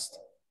for rest.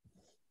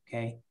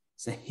 Okay.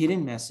 It's a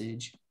hidden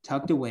message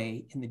tucked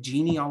away in the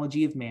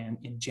genealogy of man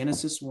in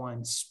Genesis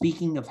 1,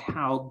 speaking of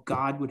how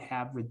God would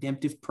have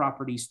redemptive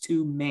properties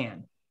to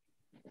man.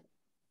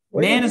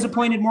 Man is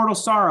appointed mortal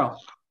sorrow,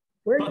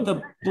 but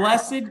the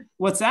blessed,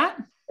 what's that?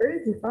 Where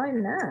did you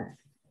find that?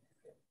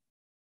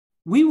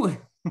 We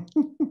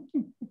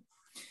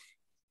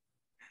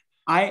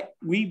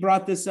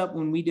brought this up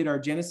when we did our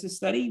Genesis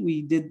study.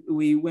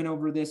 We went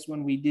over this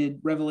when we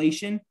did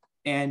Revelation,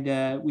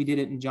 and we did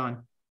it in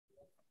John.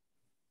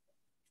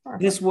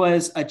 This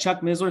was a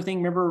Chuck Missler thing.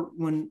 Remember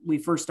when we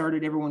first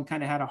started, everyone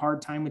kind of had a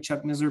hard time with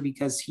Chuck Missler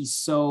because he's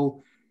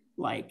so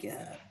like.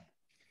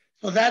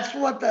 So that's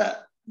what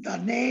the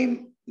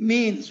name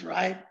means,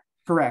 right?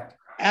 Correct.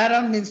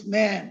 Adam means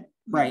man.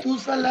 Right.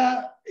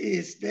 Methuselah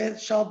is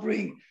death shall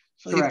bring.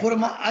 So correct. You put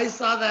him on, I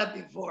saw that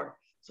before.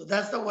 So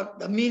that's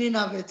the meaning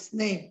of its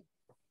name.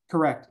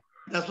 Correct.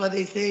 That's why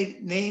they say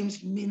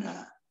names mean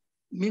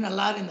a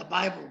lot in the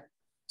Bible.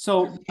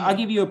 So I'll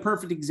give you a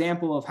perfect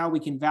example of how we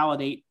can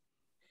validate.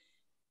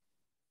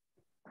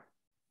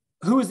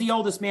 Who is the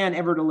oldest man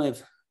ever to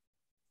live?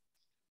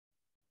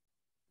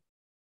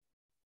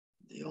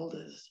 The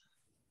oldest.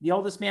 The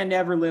oldest man to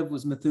ever live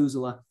was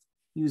Methuselah.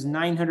 He was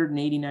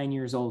 989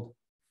 years old.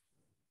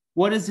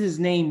 What does his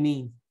name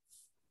mean?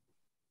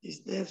 His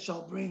death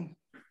shall bring.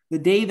 The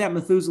day that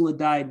Methuselah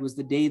died was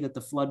the day that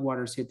the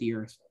floodwaters hit the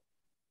earth.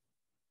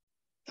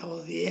 That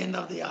was the end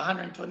of the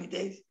 120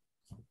 days.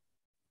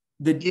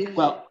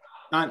 Well,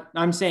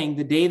 I'm saying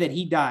the day that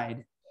he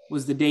died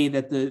was the day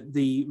that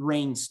the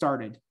rain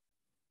started.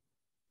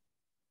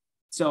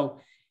 So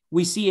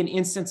we see an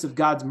instance of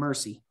God's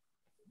mercy.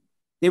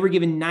 They were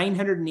given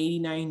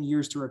 989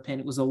 years to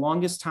repent. It was the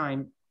longest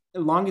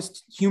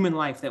human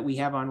life that we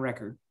have on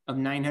record of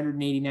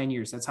 989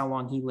 years. That's how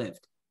long he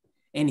lived.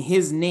 And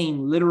his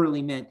name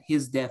literally meant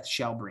his death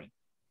shall bring.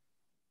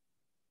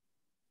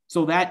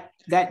 So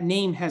that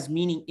name has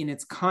meaning in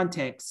its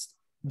context,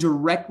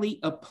 directly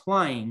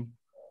applying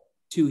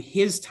to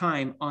his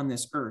time on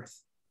this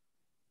earth,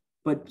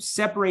 but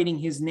separating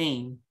his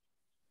name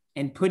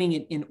and putting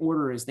it in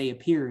order as they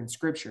appear in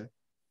Scripture.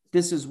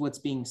 This is what's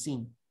being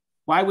seen.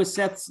 Why was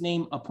Seth's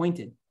name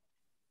appointed?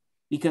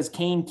 Because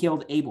Cain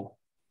killed Abel.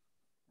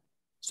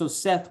 So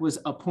Seth was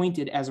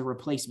appointed as a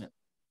replacement.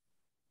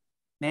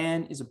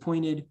 Man is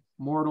appointed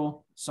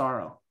mortal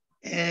sorrow.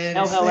 And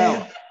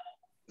LLL.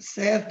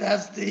 Seth,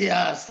 that's the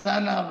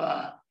son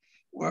of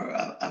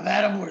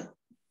Adam, were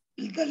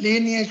the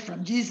lineage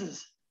from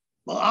Jesus.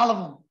 Well, all of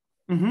them.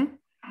 Mm-hmm.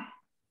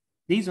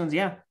 These ones,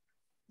 yeah.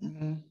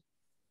 Mm-hmm.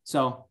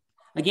 So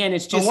again,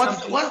 it's just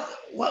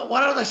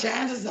what are the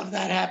chances of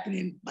that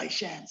happening by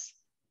chance?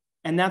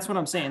 And that's what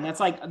I'm saying. That's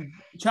like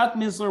Chuck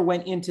Missler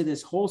went into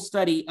this whole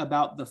study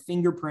about the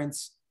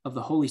fingerprints of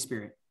the Holy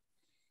Spirit.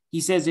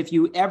 He says, if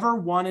you ever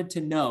wanted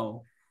to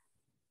know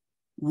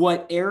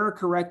what error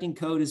correcting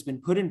code has been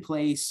put in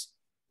place,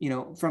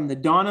 from the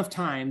dawn of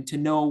time to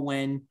know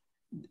when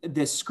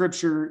the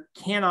scripture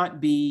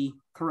cannot be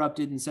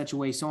corrupted in such a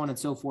way, so on and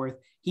so forth.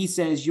 He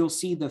says, you'll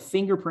see the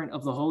fingerprint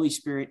of the Holy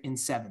Spirit in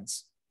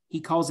sevens. He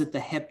calls it the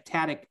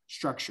heptadic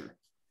structure.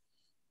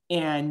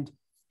 And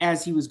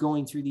as he was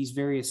going through these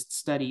various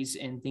studies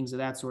and things of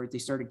that sort, they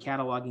started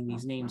cataloging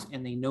these names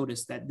and they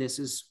noticed that this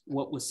is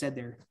what was said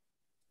there.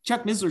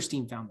 Chuck Missler's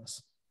team found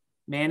this.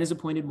 Man is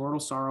appointed mortal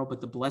sorrow,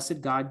 but the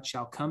blessed God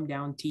shall come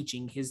down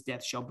teaching, his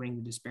death shall bring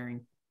the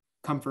despairing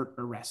comfort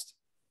or rest.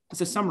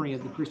 It's a summary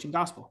of the Christian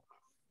gospel.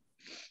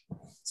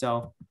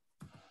 So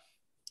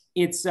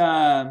it's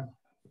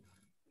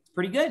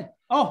pretty good.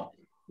 Oh,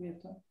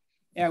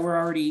 yeah,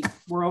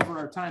 we're over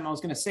our time. I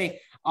was going to say,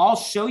 I'll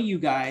show you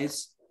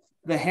guys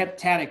the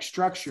heptadic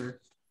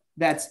structure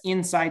that's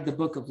inside the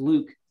book of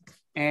Luke.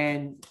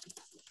 And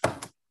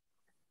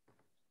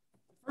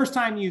first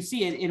time you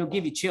see it, it'll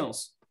give you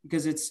chills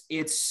because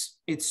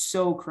it's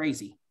so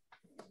crazy.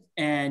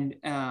 And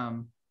I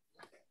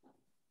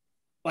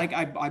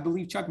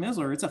believe Chuck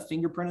Missler, it's a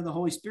fingerprint of the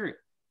Holy Spirit.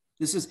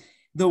 This is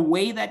the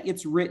way that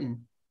it's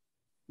written,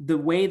 the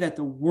way that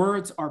the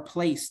words are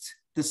placed,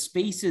 the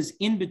spaces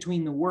in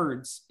between the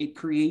words, it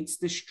creates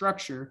the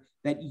structure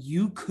that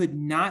you could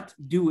not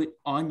do it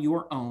on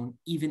your own,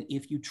 even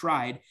if you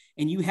tried,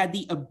 and you had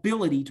the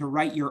ability to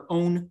write your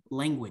own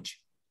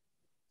language.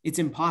 It's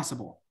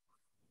impossible.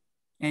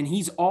 And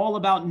he's all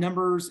about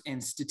numbers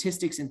and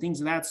statistics and things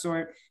of that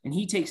sort. And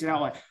he takes it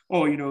out like,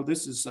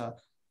 this is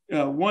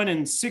 1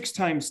 and 6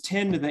 times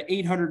 10 to the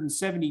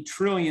 870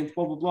 trillionth,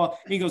 blah, blah, blah.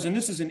 And he goes, and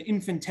this is an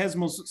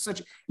infinitesimal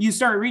such. You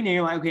start reading it,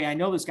 you're like, okay, I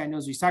know this guy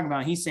knows what he's talking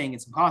about. He's saying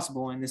it's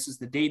impossible. And this is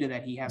the data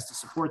that he has to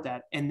support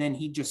that. And then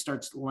he just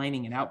starts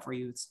lining it out for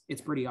you.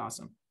 It's pretty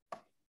awesome.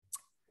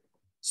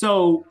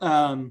 So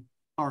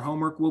our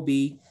homework will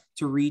be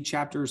to read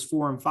chapters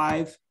 4 and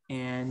 5.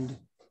 And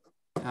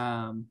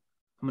I'm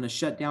going to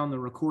shut down the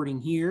recording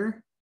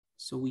here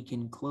so we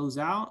can close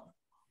out.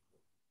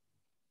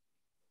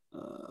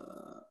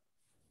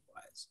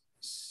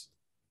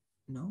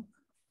 No.